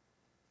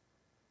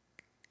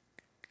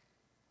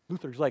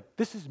 Luther's like,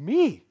 this is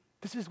me.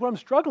 This is what I'm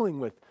struggling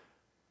with.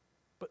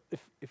 But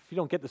if you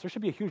don't get this, there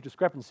should be a huge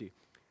discrepancy.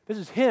 This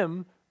is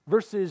him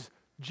versus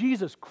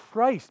Jesus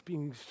Christ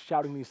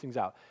shouting these things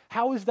out.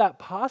 How is that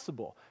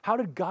possible? How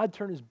did God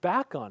turn his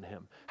back on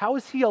him? How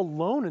is he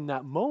alone in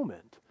that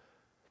moment?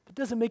 That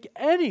doesn't make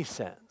any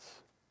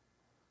sense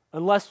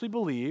unless we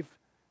believe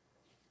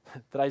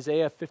that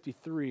Isaiah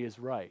 53 is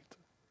right?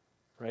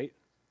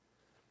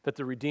 That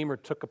the Redeemer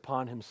took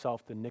upon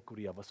himself the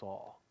iniquity of us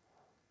all.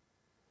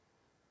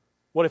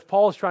 What if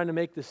Paul is trying to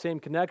make the same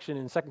connection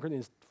in 2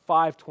 Corinthians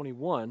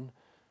 5:21,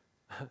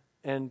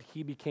 and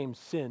he became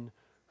sin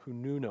who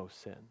knew no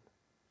sin?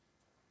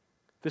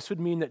 This would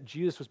mean that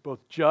Jesus was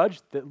both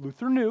judge, that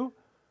Luther knew,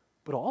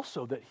 but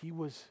also that he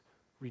was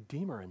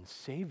Redeemer and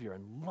Savior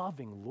and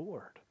loving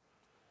Lord.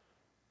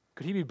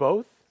 Could he be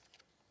both?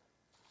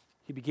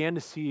 He began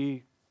to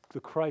see the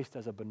Christ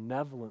as a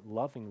benevolent,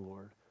 loving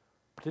Lord,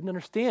 but didn't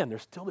understand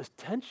there's still this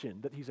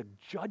tension that he's a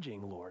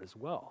judging Lord as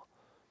well.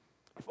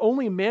 If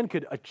only a man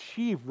could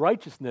achieve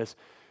righteousness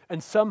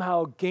and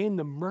somehow gain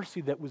the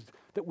mercy that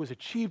was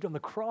achieved on the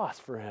cross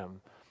for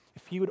him.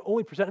 If he would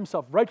only present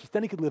himself righteous,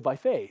 then he could live by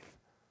faith.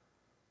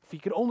 If he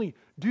could only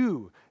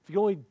do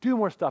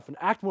more stuff and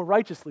act more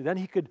righteously, then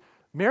he could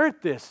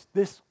merit this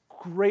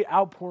great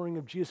outpouring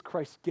of Jesus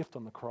Christ's gift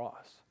on the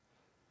cross.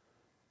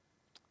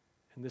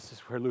 And this is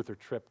where Luther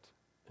tripped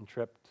and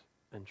tripped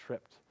and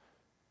tripped.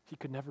 He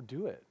could never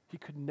do it. He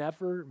could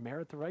never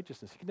merit the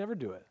righteousness. He could never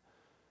do it.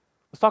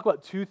 Let's talk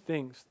about two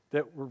things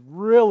that were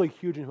really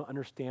huge in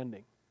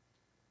understanding.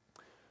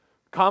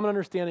 Common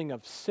understanding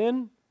of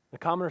sin, the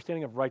common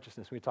understanding of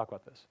righteousness when we talk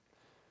about this.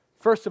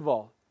 First of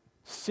all,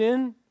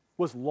 sin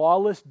was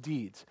lawless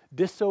deeds,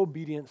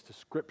 disobedience to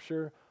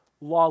Scripture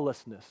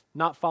lawlessness,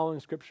 not following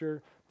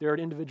Scripture. They're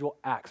individual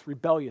acts,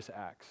 rebellious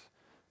acts,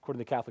 according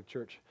to the Catholic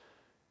Church.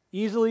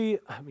 Easily,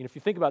 if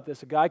you think about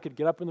this, a guy could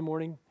get up in the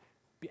morning,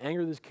 be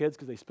angry with his kids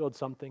because they spilled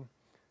something.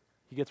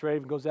 He gets ready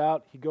and goes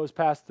out. He goes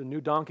past the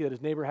new donkey that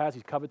his neighbor has.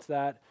 He covets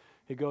that.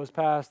 He goes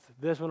past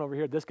this one over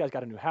here. This guy's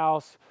got a new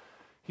house.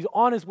 He's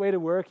on his way to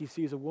work. He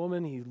sees a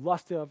woman. He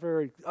lusts at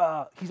her.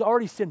 He's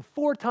already sinned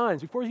 4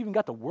 times before he even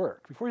got to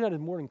work, before he had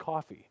his morning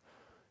coffee.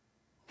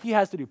 He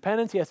has to do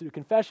penance. He has to do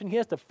confession. He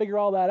has to figure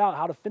all that out,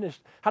 how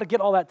to get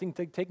all that thing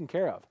taken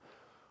care of.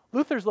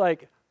 Luther's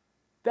like,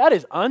 that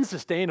is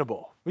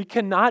unsustainable. We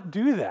cannot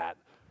do that.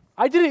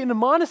 I did it in a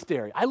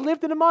monastery. I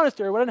lived in a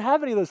monastery where I didn't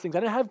have any of those things.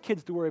 I didn't have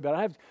kids to worry about.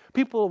 I have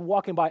people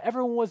walking by.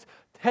 Everyone was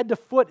head to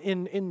foot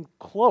in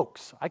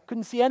cloaks. I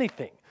couldn't see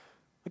anything.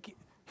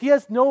 He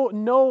has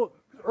no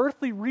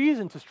earthly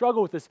reason to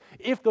struggle with this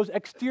if those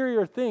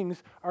exterior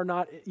things are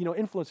not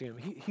influencing him.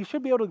 He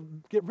should be able to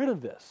get rid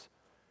of this,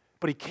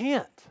 but he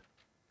can't.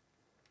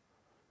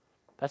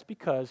 That's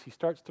because he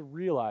starts to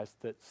realize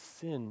that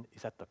sin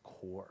is at the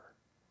core.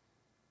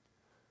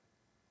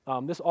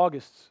 This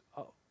August,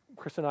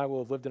 Chris and I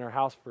will have lived in our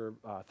house for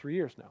 3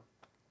 years now.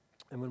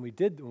 And when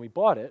we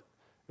bought it, it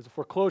was a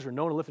foreclosure.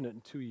 No one lived in it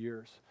in 2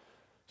 years.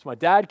 So my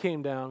dad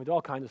came down. We did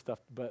all kinds of stuff.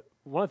 But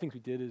one of the things we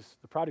did is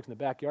the projects in the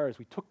backyard is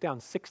we took down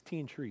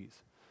 16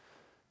 trees.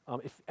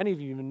 If any of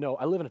you even know,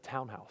 I live in a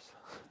townhouse.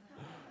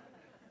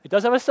 It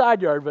does have a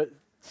side yard, but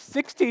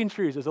 16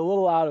 trees is a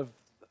little out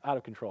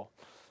of control,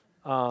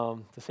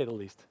 to say the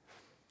least.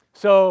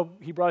 So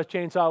he brought his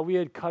chainsaw. We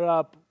had cut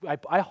up.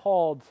 I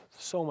hauled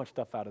so much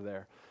stuff out of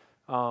there.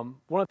 One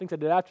of the things I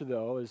did after,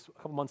 though, is a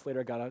couple months later,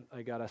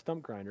 I got a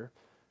stump grinder,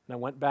 and I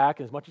went back,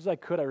 and as much as I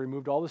could, I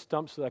removed all the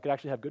stumps so that I could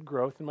actually have good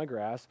growth in my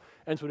grass,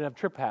 and so we didn't have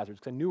trip hazards,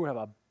 because I knew we would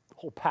have a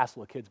whole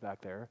passel of kids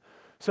back there.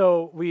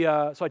 So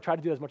I tried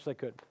to do as much as I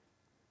could.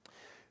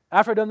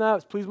 After I'd done that, I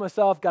was pleased with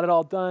myself, got it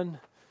all done.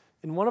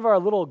 In one of our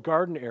little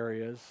garden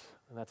areas,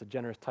 and that's a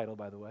generous title,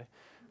 by the way,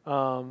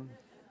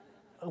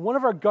 in one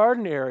of our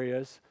garden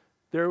areas,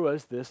 there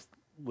was this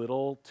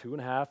little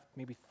 2.5,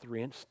 maybe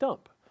 3-inch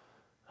stump.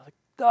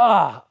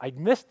 I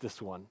missed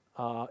this one.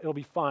 It'll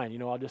be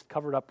fine. I'll just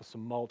cover it up with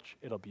some mulch.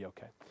 It'll be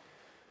okay.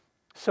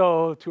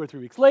 So 2 or 3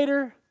 weeks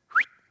later,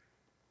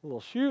 a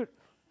little shoot,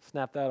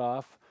 snap that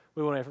off.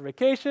 We went away for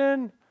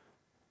vacation.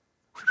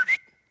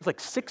 It's like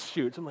 6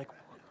 shoots. I'm like,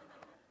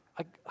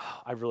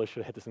 I really should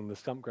have hit this thing with the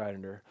stump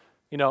grinder.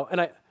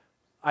 And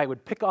I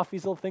would pick off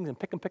these little things and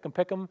pick them.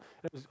 And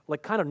it was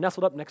like kind of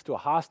nestled up next to a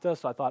hosta,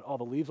 so I thought all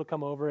the leaves will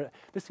come over it.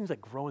 This seems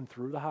like growing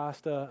through the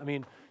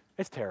hosta.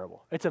 It's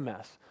terrible. It's a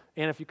mess.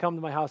 And if you come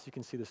to my house, you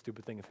can see this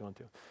stupid thing if you want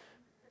to.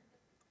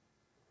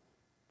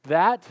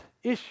 That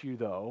issue,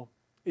 though,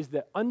 is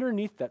that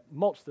underneath that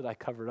mulch that I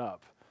covered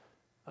up,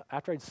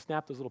 after I'd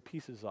snapped those little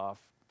pieces off,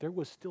 there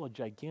was still a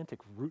gigantic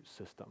root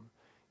system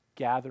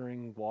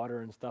gathering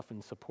water and stuff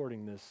and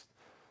supporting this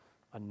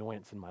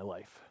annoyance in my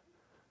life.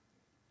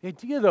 The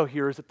idea, though,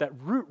 here is that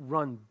root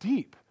run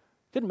deep.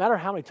 Didn't matter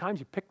how many times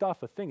you picked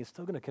off a thing, it's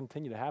still going to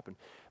continue to happen.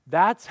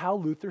 That's how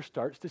Luther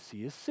starts to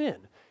see his sin.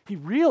 He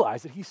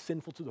realized that he's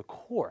sinful to the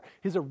core.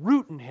 There's a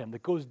root in him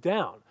that goes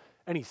down,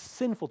 and he's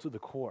sinful to the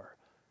core.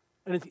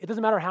 And it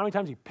doesn't matter how many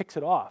times he picks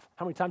it off,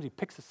 how many times he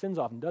picks the sins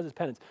off and does his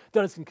penance,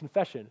 does his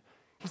confession.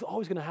 He's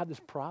always going to have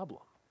this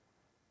problem,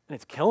 and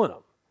it's killing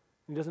him.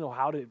 He doesn't know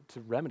how to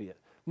remedy it.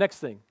 Next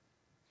thing,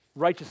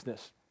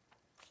 righteousness.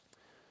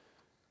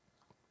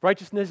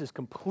 Righteousness is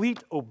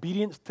complete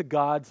obedience to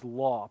God's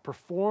law,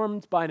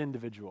 performed by an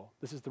individual.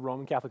 This is the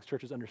Roman Catholic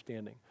Church's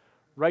understanding.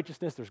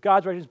 Righteousness, there's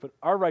God's righteousness, but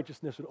our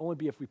righteousness would only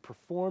be if we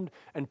performed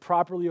and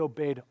properly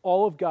obeyed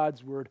all of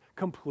God's word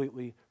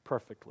completely,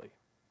 perfectly.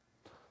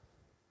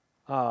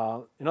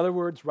 In other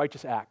words,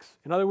 righteous acts.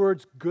 In other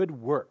words, good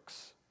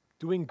works,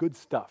 doing good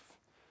stuff.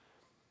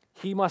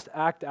 He must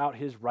act out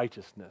his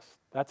righteousness.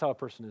 That's how a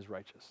person is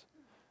righteous.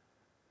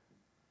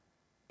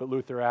 But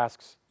Luther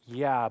asks,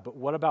 yeah, but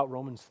what about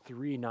Romans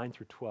 3, 9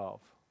 through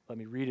 12? Let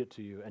me read it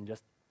to you and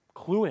just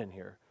clue in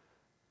here.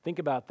 Think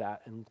about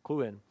that and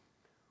clue in.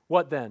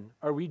 What then?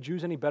 Are we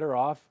Jews any better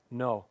off?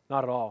 No,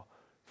 not at all.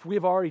 For we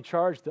have already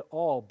charged that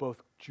all,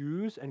 both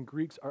Jews and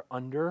Greeks, are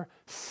under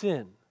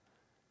sin.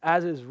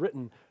 As is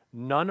written,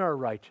 none are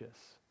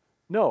righteous.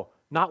 No,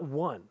 not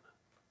one.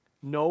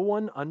 No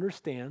one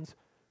understands.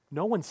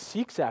 No one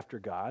seeks after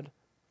God.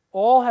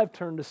 All have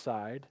turned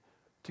aside.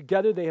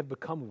 Together they have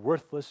become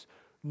worthless.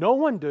 No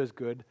one does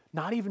good,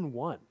 not even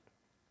one.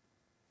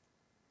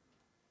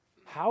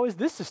 How is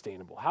this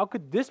sustainable? How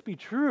could this be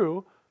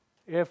true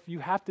if you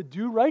have to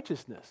do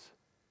righteousness?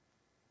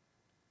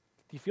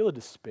 Do you feel the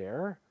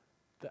despair,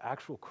 the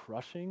actual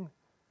crushing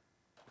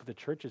that the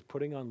church is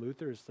putting on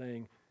Luther, is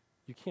saying,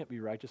 you can't be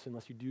righteous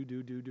unless you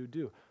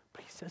do.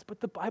 But he says,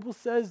 but the Bible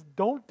says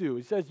don't do.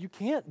 He says you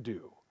can't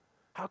do.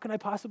 How can I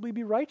possibly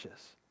be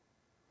righteous?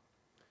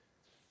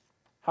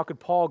 How could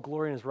Paul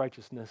glory in his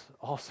righteousness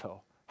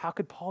also? How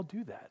could Paul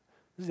do that?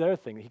 This is the other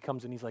thing that he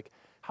comes in, he's like,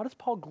 how does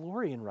Paul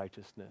glory in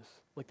righteousness?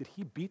 Like, did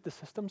he beat the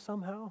system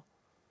somehow?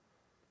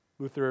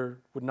 Luther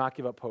would not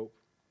give up hope.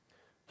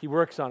 He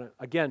works on it.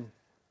 Again,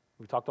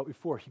 we talked about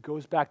before, he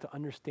goes back to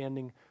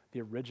understanding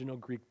the original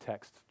Greek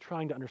text,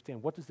 trying to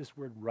understand, what does this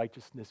word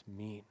righteousness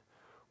mean?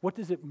 What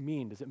does it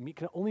mean?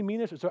 Can it only mean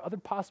this, or is there other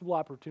possible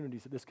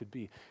opportunities that this could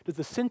be? Does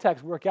the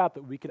syntax work out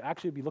that we could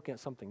actually be looking at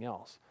something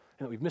else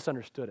and that we've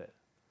misunderstood it?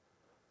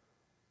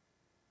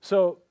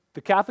 So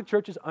the Catholic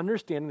Church's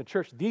understanding,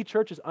 the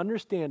church's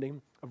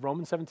understanding of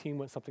Romans 17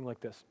 went something like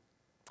this.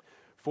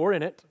 For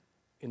in it,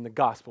 in the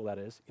gospel that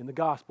is, in the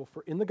gospel,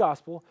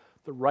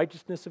 the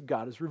righteousness of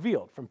God is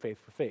revealed from faith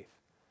for faith.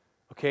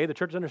 Okay, the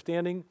church's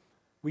understanding,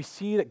 we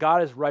see that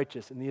God is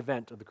righteous in the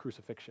event of the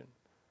crucifixion.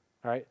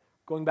 All right,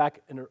 going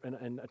back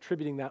and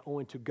attributing that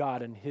only to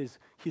God and his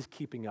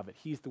keeping of it.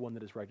 He's the one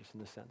that is righteous in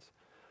this sense.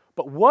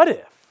 But what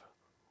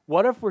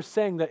if we're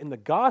saying that in the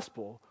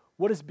gospel,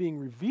 what is being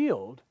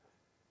revealed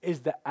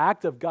is the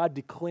act of God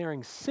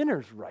declaring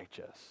sinners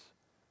righteous?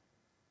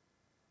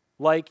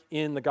 Like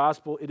in the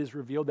gospel, it is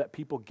revealed that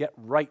people get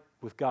right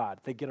with God.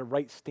 They get a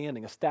right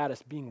standing, a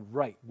status being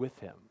right with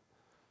him.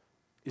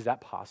 Is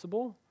that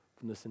possible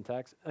from the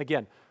syntax?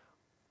 Again,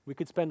 we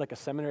could spend like a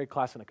seminary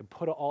class and I could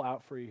put it all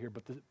out for you here,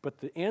 but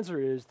the answer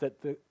is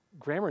that the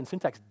grammar and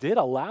syntax did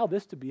allow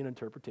this to be an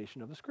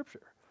interpretation of the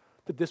scripture,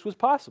 that this was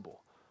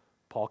possible.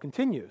 Paul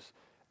continues,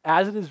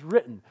 as it is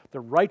written, the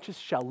righteous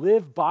shall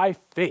live by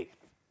faith.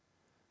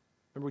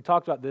 Remember we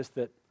talked about this,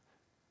 that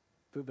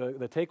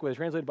the takeaway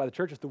translated by the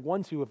church is the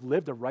ones who have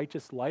lived a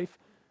righteous life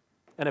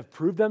and have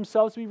proved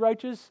themselves to be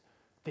righteous,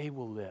 they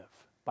will live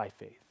by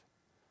faith.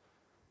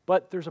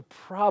 But there's a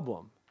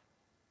problem.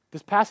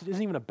 This passage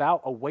isn't even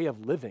about a way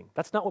of living.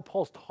 That's not what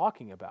Paul's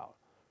talking about.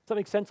 Does that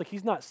make sense? Like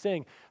he's not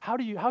saying, how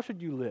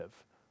should you live?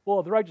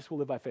 Well, the righteous will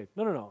live by faith.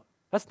 No.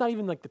 That's not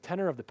even like the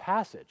tenor of the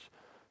passage.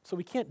 So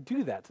we can't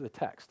do that to the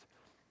text.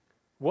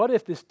 What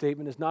if this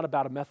statement is not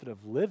about a method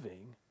of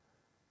living,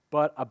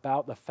 but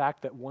about the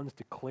fact that one's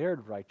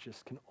declared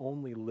righteous can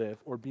only live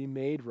or be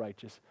made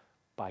righteous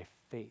by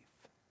faith?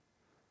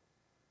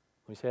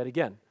 Let me say it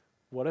again.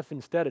 What if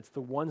instead it's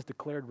the ones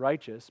declared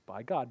righteous,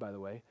 by God, by the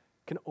way,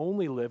 can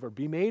only live or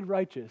be made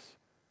righteous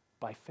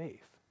by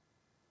faith?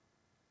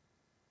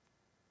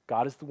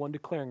 God is the one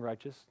declaring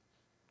righteous,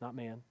 not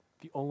man.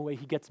 The only way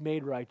he gets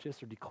made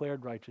righteous or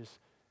declared righteous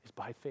is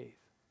by faith.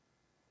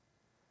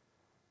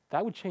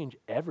 That would change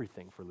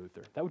everything for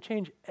Luther. That would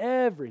change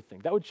everything.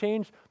 That would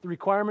change the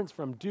requirements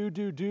from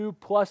do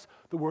plus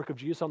the work of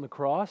Jesus on the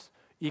cross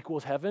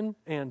equals heaven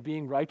and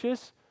being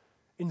righteous.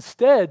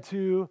 Instead,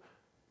 to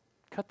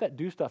cut that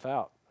do stuff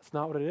out. That's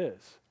not what it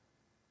is.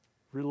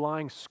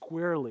 Relying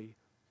squarely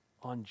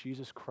on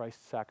Jesus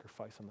Christ's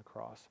sacrifice on the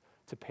cross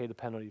to pay the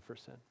penalty for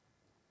sin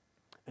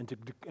and to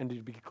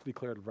be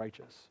declared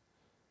righteous.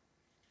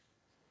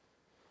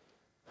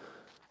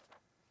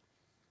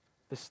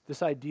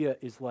 This idea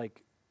is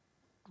like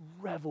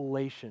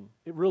revelation.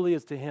 It really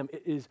is to him.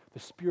 It is the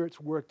Spirit's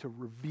work to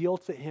reveal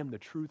to him the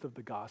truth of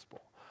the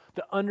gospel.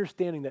 The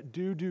understanding that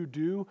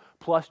do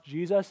plus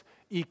Jesus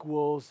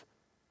equals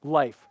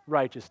life,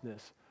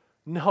 righteousness.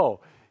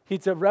 No,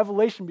 it's a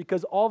revelation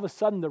because all of a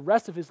sudden the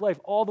rest of his life,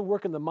 all the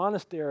work in the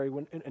monastery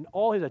and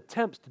all his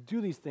attempts to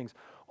do these things,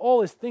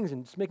 all his things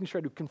and just making sure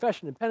I do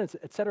confession and penance,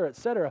 et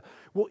cetera,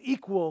 will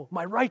equal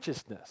my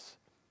righteousness.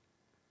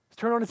 It's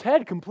turned on its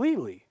head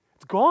completely.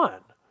 It's gone.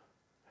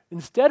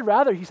 Instead,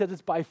 rather, he says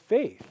it's by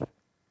faith.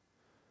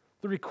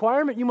 The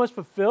requirement you must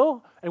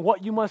fulfill and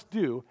what you must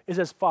do is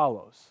as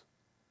follows.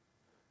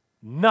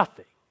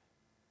 Nothing.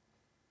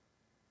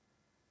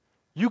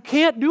 You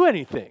can't do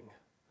anything.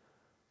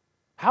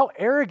 How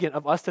arrogant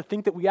of us to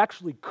think that we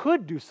actually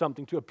could do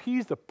something to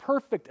appease the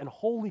perfect and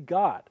holy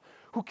God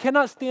who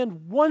cannot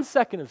stand 1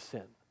 second of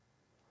sin.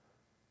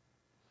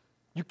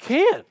 You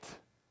can't.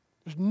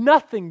 There's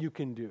nothing you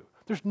can do.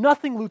 There's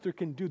nothing Luther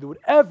can do that would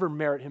ever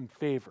merit him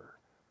favor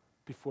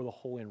before the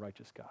holy and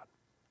righteous God.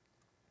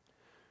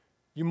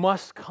 You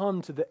must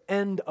come to the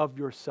end of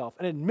yourself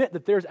and admit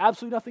that there's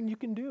absolutely nothing you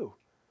can do.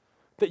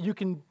 That you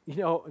can,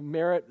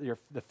 merit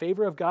the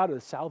favor of God or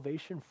the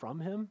salvation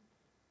from him.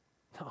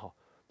 No,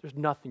 there's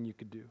nothing you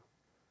could do.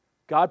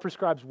 God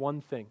prescribes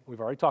one thing. We've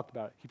already talked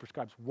about it. He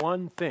prescribes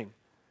one thing,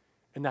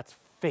 and that's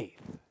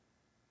faith.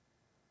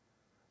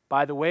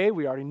 By the way,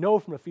 we already know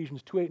from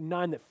Ephesians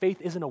 2:8-9 that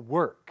faith isn't a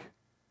work.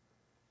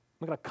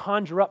 I'm not going to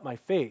conjure up my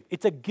faith.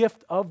 It's a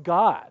gift of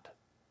God.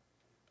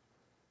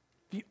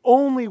 The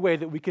only way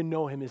that we can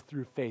know him is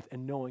through faith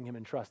and knowing him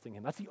and trusting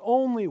him. That's the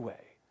only way.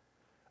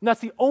 And that's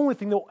the only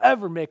thing that will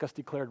ever make us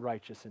declared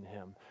righteous in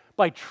him,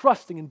 by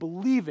trusting and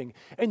believing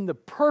in the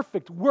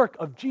perfect work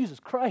of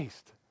Jesus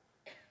Christ.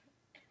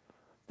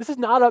 This is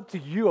not up to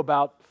you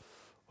about,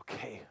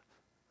 okay,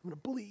 I'm going to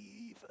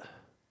believe.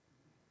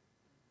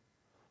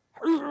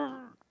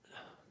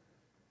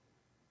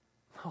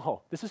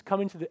 No, this is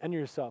coming to the end of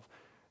yourself.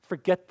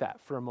 Forget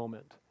that for a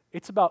moment.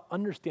 It's about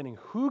understanding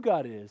who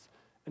God is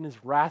and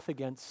his wrath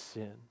against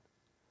sin.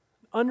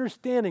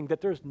 Understanding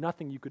that there's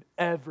nothing you could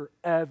ever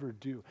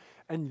do.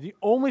 And the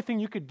only thing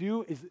you could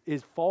do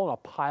is fall in a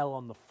pile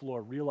on the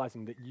floor,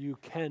 realizing that you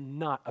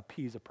cannot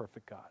appease a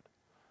perfect God.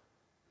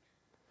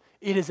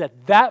 It is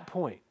at that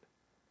point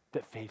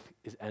that faith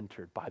is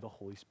entered by the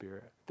Holy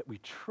Spirit, that we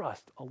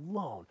trust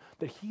alone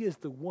that he is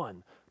the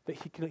one, that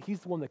he's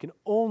the one that can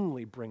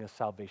only bring us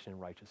salvation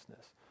and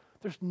righteousness.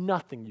 There's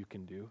nothing you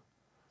can do.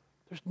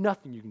 There's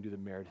nothing you can do to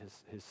merit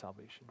his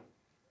salvation.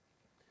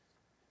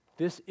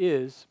 This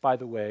is, by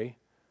the way,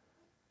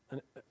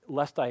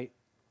 lest I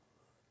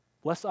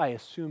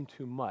assume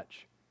too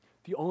much,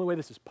 the only way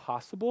this is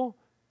possible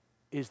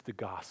is the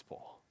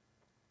gospel.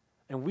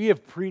 And we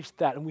have preached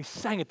that, and we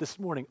sang it this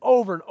morning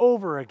over and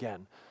over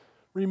again,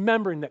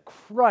 remembering that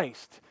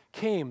Christ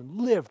came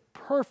and lived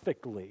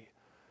perfectly,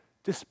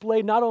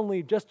 displayed not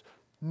only just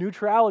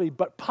neutrality,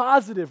 but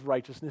positive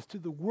righteousness to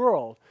the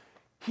world.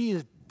 He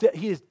is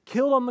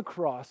killed on the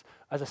cross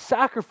as a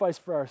sacrifice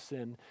for our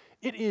sin.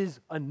 It is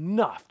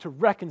enough to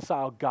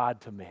reconcile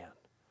God to man.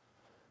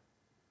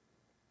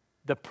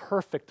 The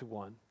perfect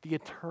one, the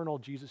eternal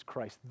Jesus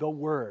Christ, the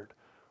Word,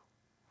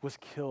 was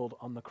killed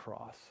on the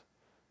cross.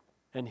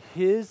 And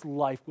his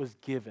life was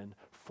given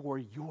for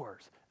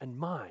yours and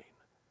mine.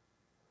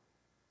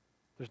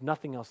 There's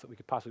nothing else that we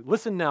could possibly.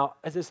 Listen now,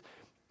 as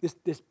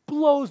this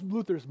blows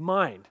Luther's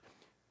mind.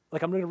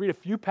 Like, I'm going to read a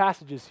few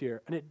passages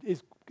here, and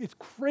it's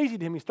crazy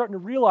to him. He's starting to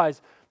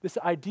realize this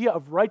idea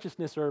of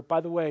righteousness, or, by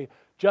the way,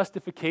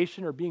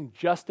 justification or being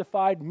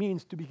justified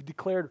means to be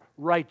declared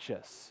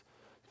righteous.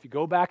 If you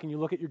go back and you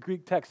look at your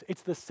Greek text,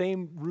 it's the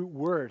same root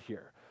word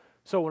here.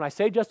 So when I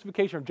say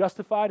justification or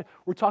justified,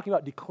 we're talking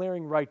about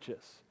declaring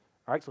righteous.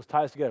 All right, so let's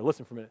tie this together.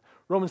 Listen for a minute.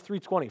 Romans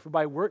 3:20, for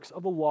by works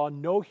of the law,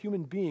 no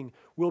human being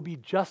will be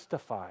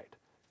justified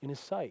in his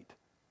sight,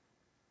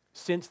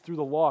 since through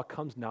the law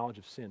comes knowledge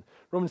of sin.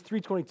 Romans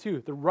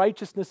 3:22, the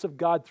righteousness of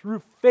God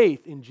through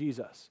faith in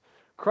Jesus,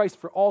 Christ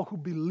for all who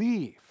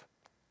believe.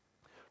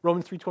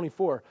 Romans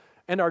 3:24,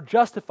 and are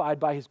justified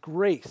by his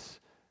grace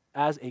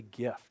as a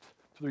gift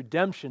through the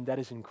redemption that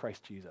is in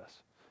Christ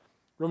Jesus.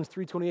 Romans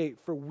 3:28,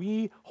 for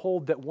we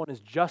hold that one is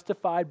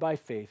justified by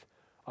faith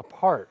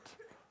apart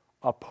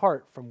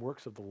from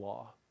works of the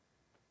law.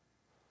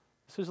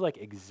 This is like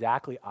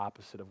exactly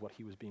opposite of what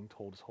he was being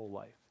told his whole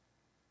life.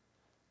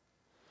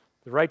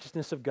 The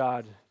righteousness of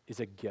God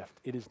is a gift.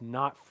 It is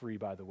not free,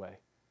 by the way.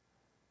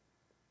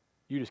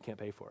 You just can't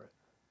pay for it.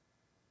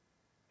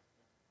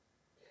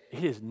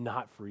 It is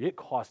not free. It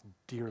costs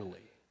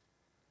dearly.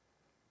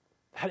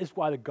 That is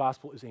why the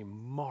gospel is a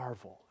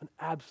marvel, an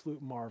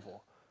absolute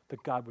marvel,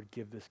 that God would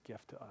give this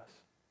gift to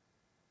us.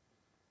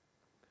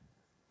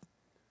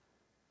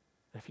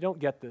 And if you don't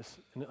get this,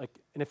 and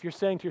if you're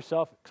saying to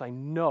yourself, because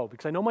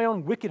I know my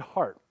own wicked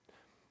heart,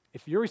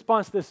 if your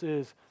response to this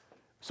is,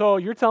 so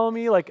you're telling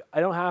me I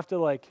don't have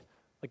to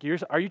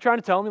are you trying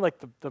to tell me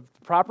the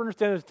proper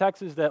understanding of the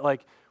text is that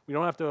we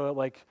don't have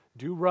to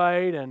do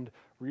right and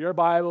read our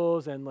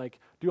Bibles and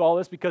do all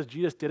this because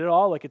Jesus did it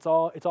all, it's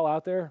all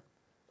out there,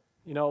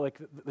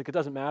 it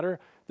doesn't matter.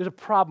 There's a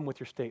problem with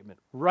your statement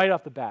right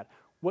off the bat.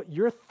 What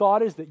your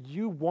thought is that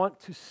you want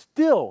to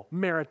still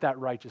merit that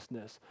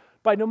righteousness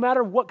by no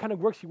matter what kind of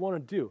works you want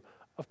to do.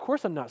 Of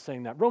course I'm not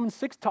saying that. Romans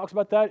 6 talks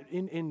about that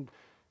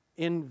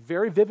in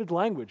very vivid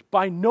language.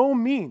 By no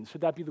means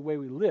should that be the way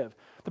we live.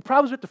 The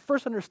problem is we have to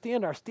first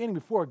understand our standing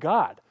before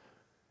God.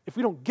 If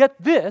we don't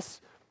get this,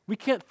 we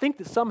can't think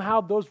that somehow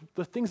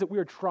the things that we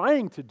are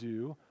trying to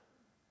do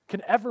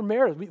can ever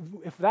merit.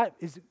 If that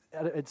is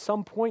at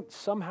some point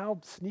somehow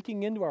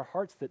sneaking into our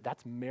hearts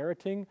that's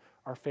meriting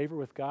our favor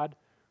with God,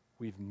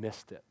 we've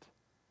missed it.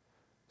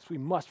 So we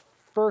must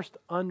first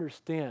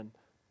understand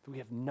that we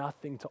have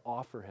nothing to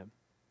offer him.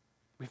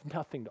 We have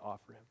nothing to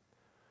offer him.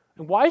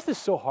 And why is this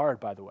so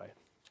hard, by the way?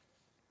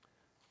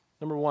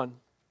 Number one,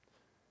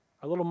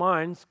 our little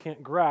minds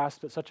can't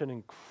grasp that such an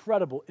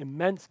incredible,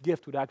 immense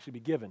gift would actually be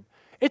given.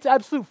 It's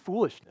absolute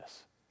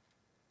foolishness.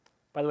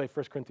 By the way,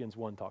 1 Corinthians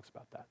 1 talks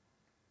about that.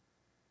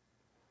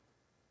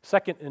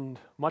 Second, and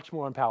much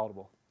more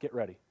unpalatable, get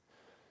ready.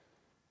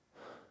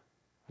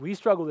 We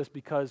struggle with this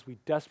because we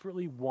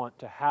desperately want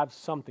to have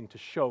something to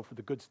show for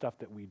the good stuff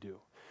that we do.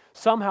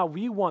 Somehow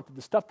we want that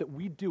the stuff that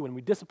we do and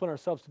we discipline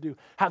ourselves to do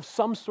have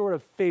some sort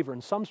of favor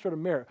and some sort of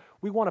merit.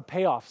 We want to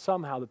pay off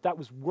somehow that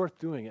was worth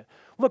doing it.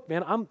 Look,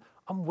 man,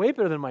 I'm way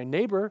better than my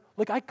neighbor.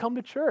 I come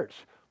to church.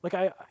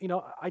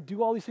 I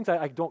do all these things.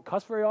 I don't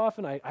cuss very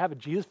often. I have a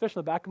Jesus fish in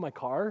the back of my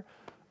car.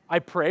 I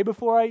pray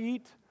before I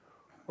eat.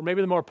 Or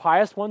maybe the more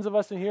pious ones of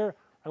us in here,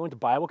 I went to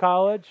Bible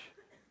college.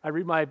 I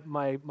read my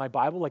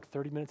Bible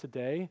 30 minutes a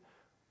day.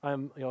 I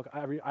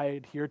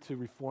adhere to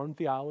Reformed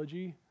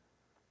theology.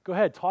 Go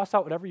ahead, toss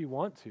out whatever you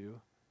want to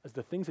as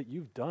the things that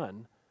you've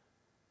done.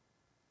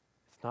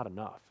 It's not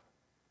enough.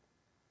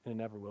 And it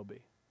never will be.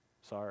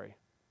 Sorry.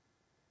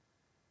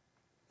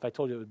 If I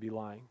told you, it would be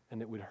lying,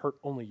 and it would hurt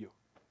only you.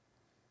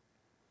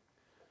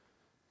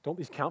 Don't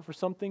these count for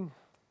something?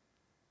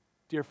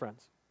 Dear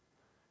friends,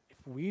 if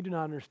we do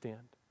not understand,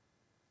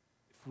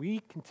 if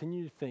we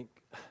continue to think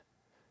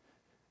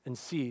and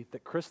see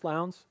that Chris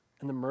Lowndes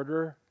and the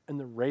murderer and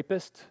the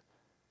rapist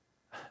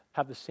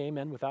have the same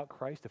end without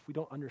Christ, if we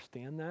don't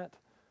understand that,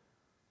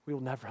 we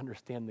will never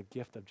understand the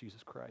gift of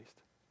Jesus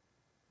Christ.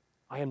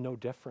 I am no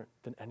different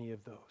than any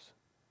of those.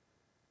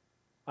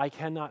 I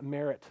cannot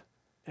merit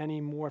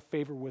any more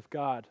favor with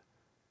God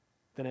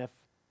than if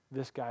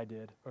this guy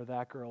did or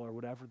that girl or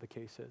whatever the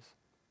case is.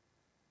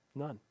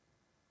 None.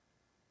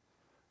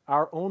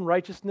 Our own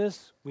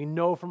righteousness, we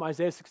know from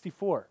Isaiah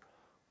 64.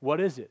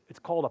 What is it? It's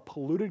called a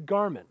polluted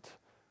garment.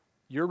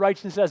 Your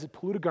righteousness as a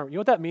polluted garment. You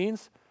know what that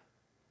means?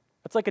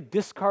 It's like a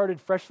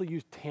discarded, freshly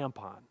used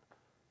tampon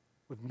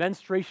with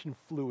menstruation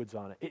fluids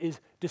on it. It is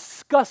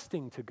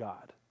disgusting to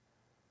God.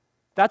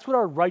 That's what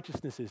our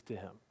righteousness is to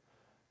him.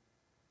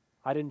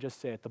 I didn't just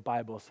say it, the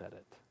Bible said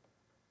it.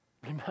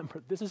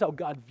 Remember, this is how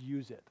God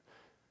views it.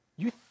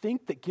 You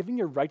think that giving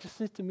your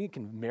righteousness to me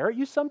can merit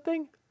you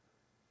something?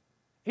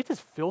 It's as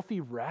filthy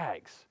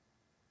rags,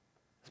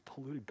 this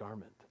polluted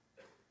garment.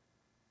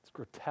 This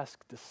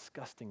grotesque,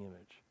 disgusting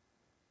image.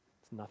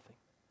 It's nothing.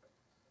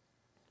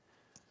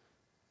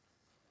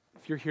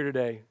 If you're here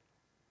today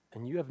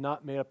and you have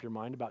not made up your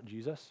mind about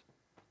Jesus,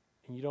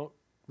 and you don't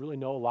really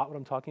know a lot what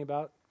I'm talking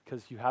about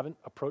because you haven't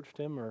approached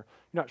him or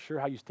you're not sure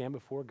how you stand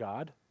before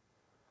God,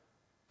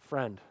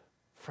 friend,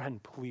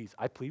 please,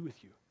 I plead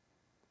with you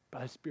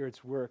by the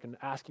Spirit's work and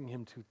asking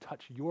him to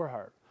touch your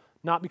heart,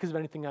 not because of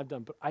anything I've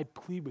done, but I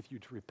plead with you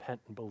to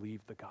repent and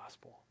believe the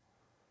gospel.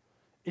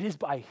 It is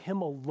by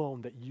him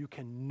alone that you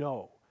can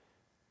know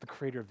the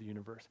creator of the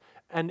universe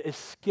and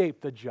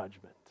escape the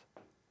judgment.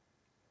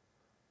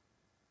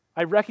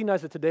 I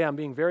recognize that today I'm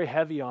being very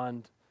heavy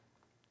on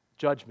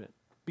judgment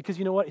because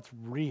you know what? It's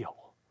real.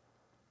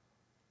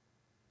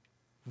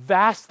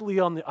 Vastly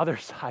on the other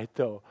side,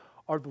 though,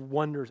 are the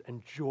wonders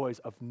and joys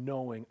of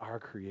knowing our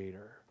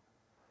Creator.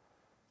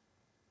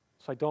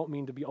 So I don't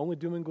mean to be only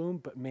doom and gloom,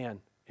 but man,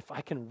 if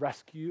I can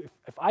rescue,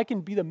 if I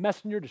can be the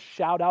messenger to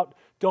shout out,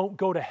 don't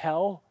go to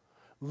hell,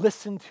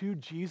 listen to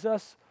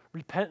Jesus,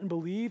 repent and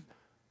believe,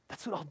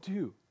 that's what I'll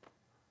do.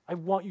 I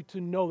want you to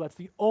know that's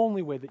the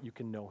only way that you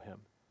can know him.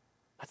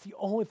 That's the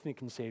only thing that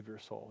can save your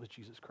soul is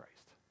Jesus Christ.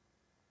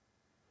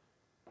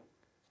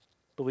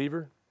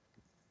 Believer,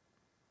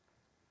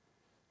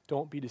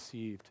 don't be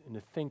deceived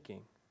into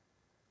thinking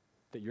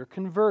that your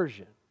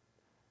conversion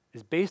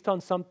is based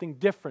on something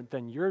different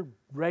than your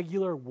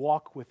regular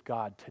walk with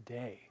God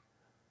today.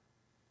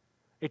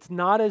 It's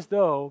not as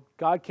though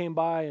God came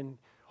by and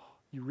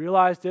you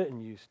realized it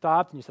and you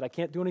stopped and you said, I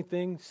can't do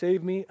anything,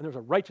 save me, and there's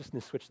a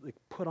righteousness switch that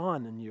put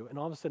on in you, and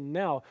all of a sudden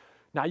now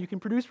you can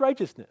produce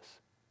righteousness.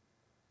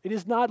 It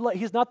is not like,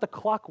 he's not the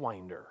clock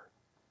winder.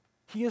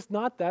 He is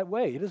not that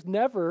way. It is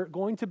never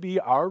going to be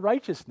our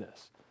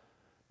righteousness.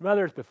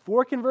 Whether it's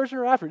before conversion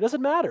or after, it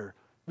doesn't matter.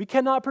 We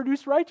cannot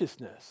produce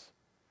righteousness.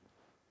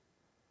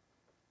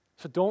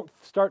 So don't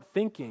start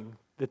thinking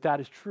that that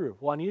is true.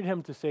 Well, I needed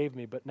him to save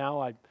me, but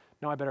now I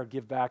better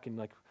give back and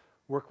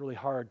work really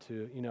hard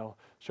to,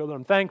 show that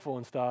I'm thankful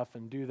and stuff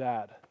and do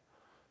that.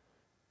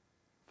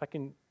 If I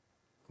can,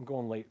 I'm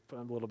going late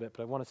a little bit,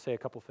 but I want to say a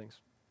couple things.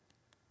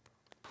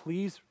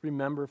 Please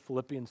remember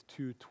Philippians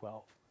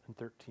 2:12 and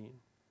 13.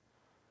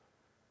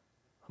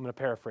 I'm going to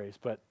paraphrase,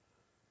 but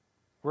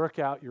work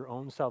out your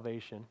own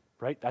salvation,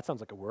 right? That sounds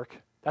like a work.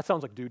 That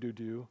sounds like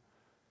do.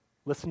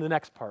 Listen to the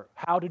next part.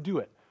 How to do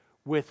it.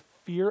 With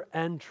fear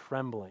and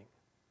trembling.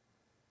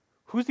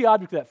 Who's the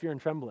object of that fear and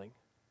trembling?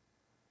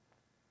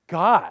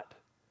 God.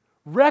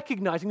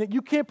 Recognizing that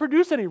you can't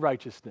produce any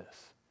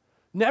righteousness.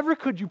 Never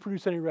could you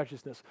produce any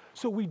righteousness.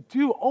 So we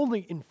do only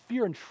in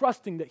fear and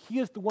trusting that he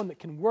is the one that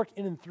can work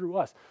in and through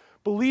us.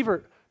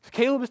 Believer,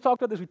 Caleb has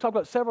talked about this. We've talked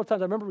about it several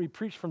times. I remember we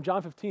preached from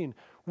John 15.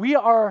 We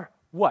are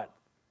what?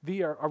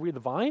 Are we the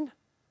vine?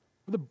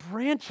 We're the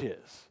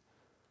branches.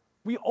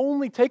 We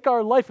only take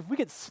our life. If we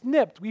get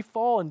snipped, we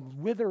fall and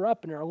wither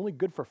up and are only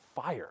good for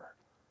fire,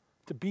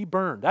 to be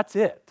burned. That's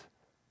it.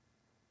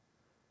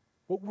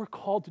 What we're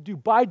called to do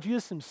by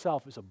Jesus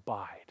himself is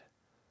abide,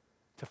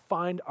 to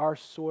find our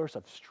source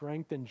of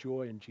strength and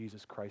joy in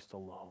Jesus Christ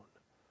alone.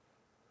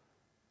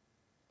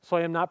 So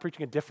I am not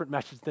preaching a different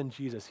message than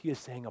Jesus. He is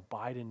saying,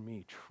 abide in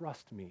me,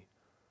 trust me,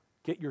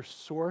 get your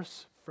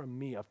source from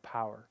me of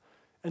power.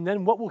 And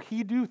then what will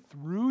he do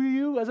through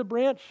you as a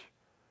branch?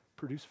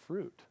 Produce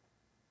fruit.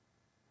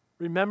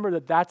 Remember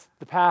that that's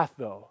the path,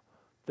 though.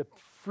 The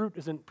fruit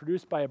isn't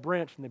produced by a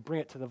branch and they bring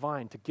it to the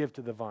vine to give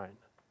to the vine.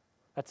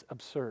 That's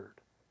absurd.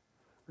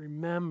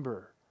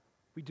 Remember,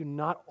 we do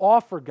not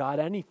offer God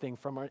anything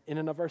from in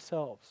and of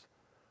ourselves,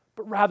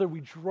 but rather we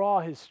draw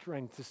his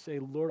strength to say,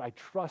 Lord, I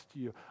trust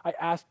you. I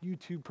ask you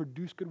to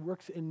produce good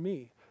works in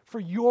me for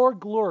your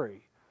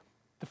glory.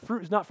 The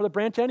fruit is not for the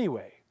branch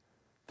anyway.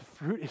 The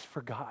fruit is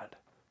for God,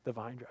 the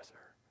vine dresser.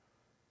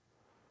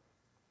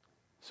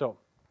 So,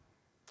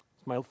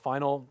 my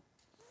final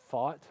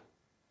thought,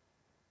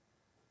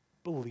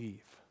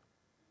 believe.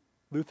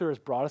 Luther has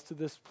brought us to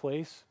this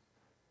place,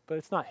 but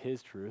it's not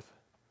his truth.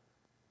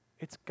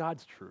 It's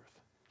God's truth.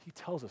 He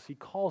tells us, he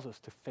calls us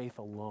to faith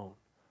alone.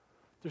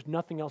 There's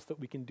nothing else that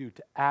we can do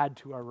to add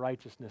to our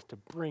righteousness, to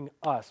bring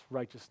us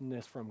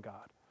righteousness from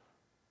God.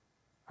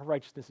 Our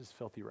righteousness is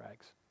filthy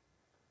rags.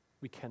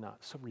 We cannot.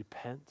 So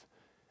repent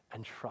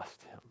and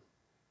trust him.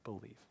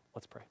 Believe.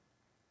 Let's pray.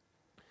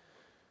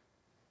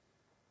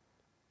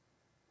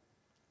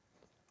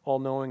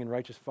 All-knowing and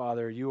righteous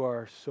Father, you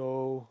are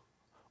so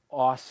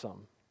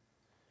awesome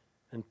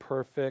and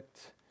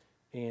perfect,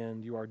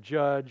 and you are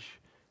judge,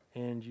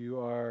 and you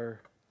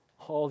are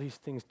all these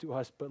things to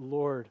us. But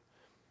Lord,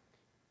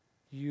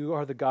 you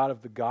are the God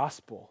of the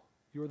gospel.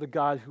 You are the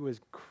God who has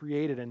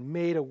created and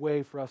made a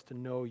way for us to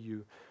know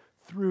you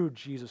through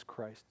Jesus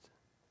Christ.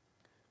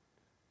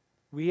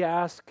 We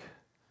ask,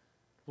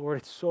 Lord,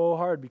 it's so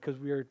hard because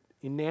we are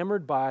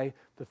enamored by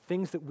the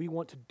things that we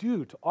want to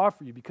do to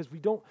offer you, because we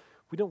don't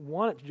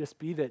want it to just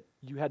be that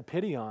you had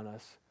pity on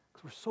us,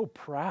 because we're so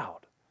proud.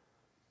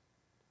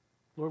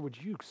 Lord,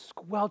 would you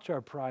squelch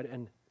our pride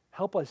and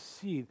help us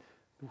see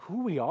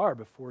who we are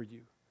before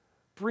you?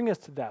 Bring us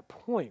to that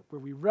point where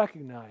we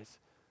recognize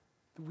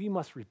that we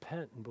must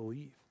repent and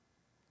believe.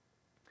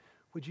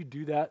 Would you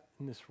do that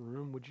in this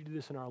room? Would you do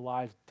this in our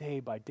lives day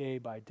by day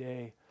by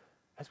day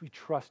as we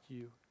trust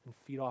you and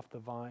feed off the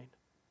vine?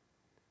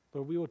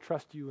 Lord, we will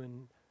trust you,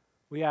 and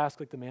we ask,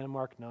 like the man in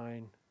Mark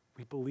 9,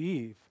 we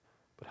believe,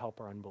 but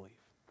help our unbelief.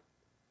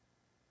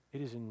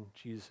 It is in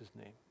Jesus'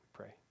 name.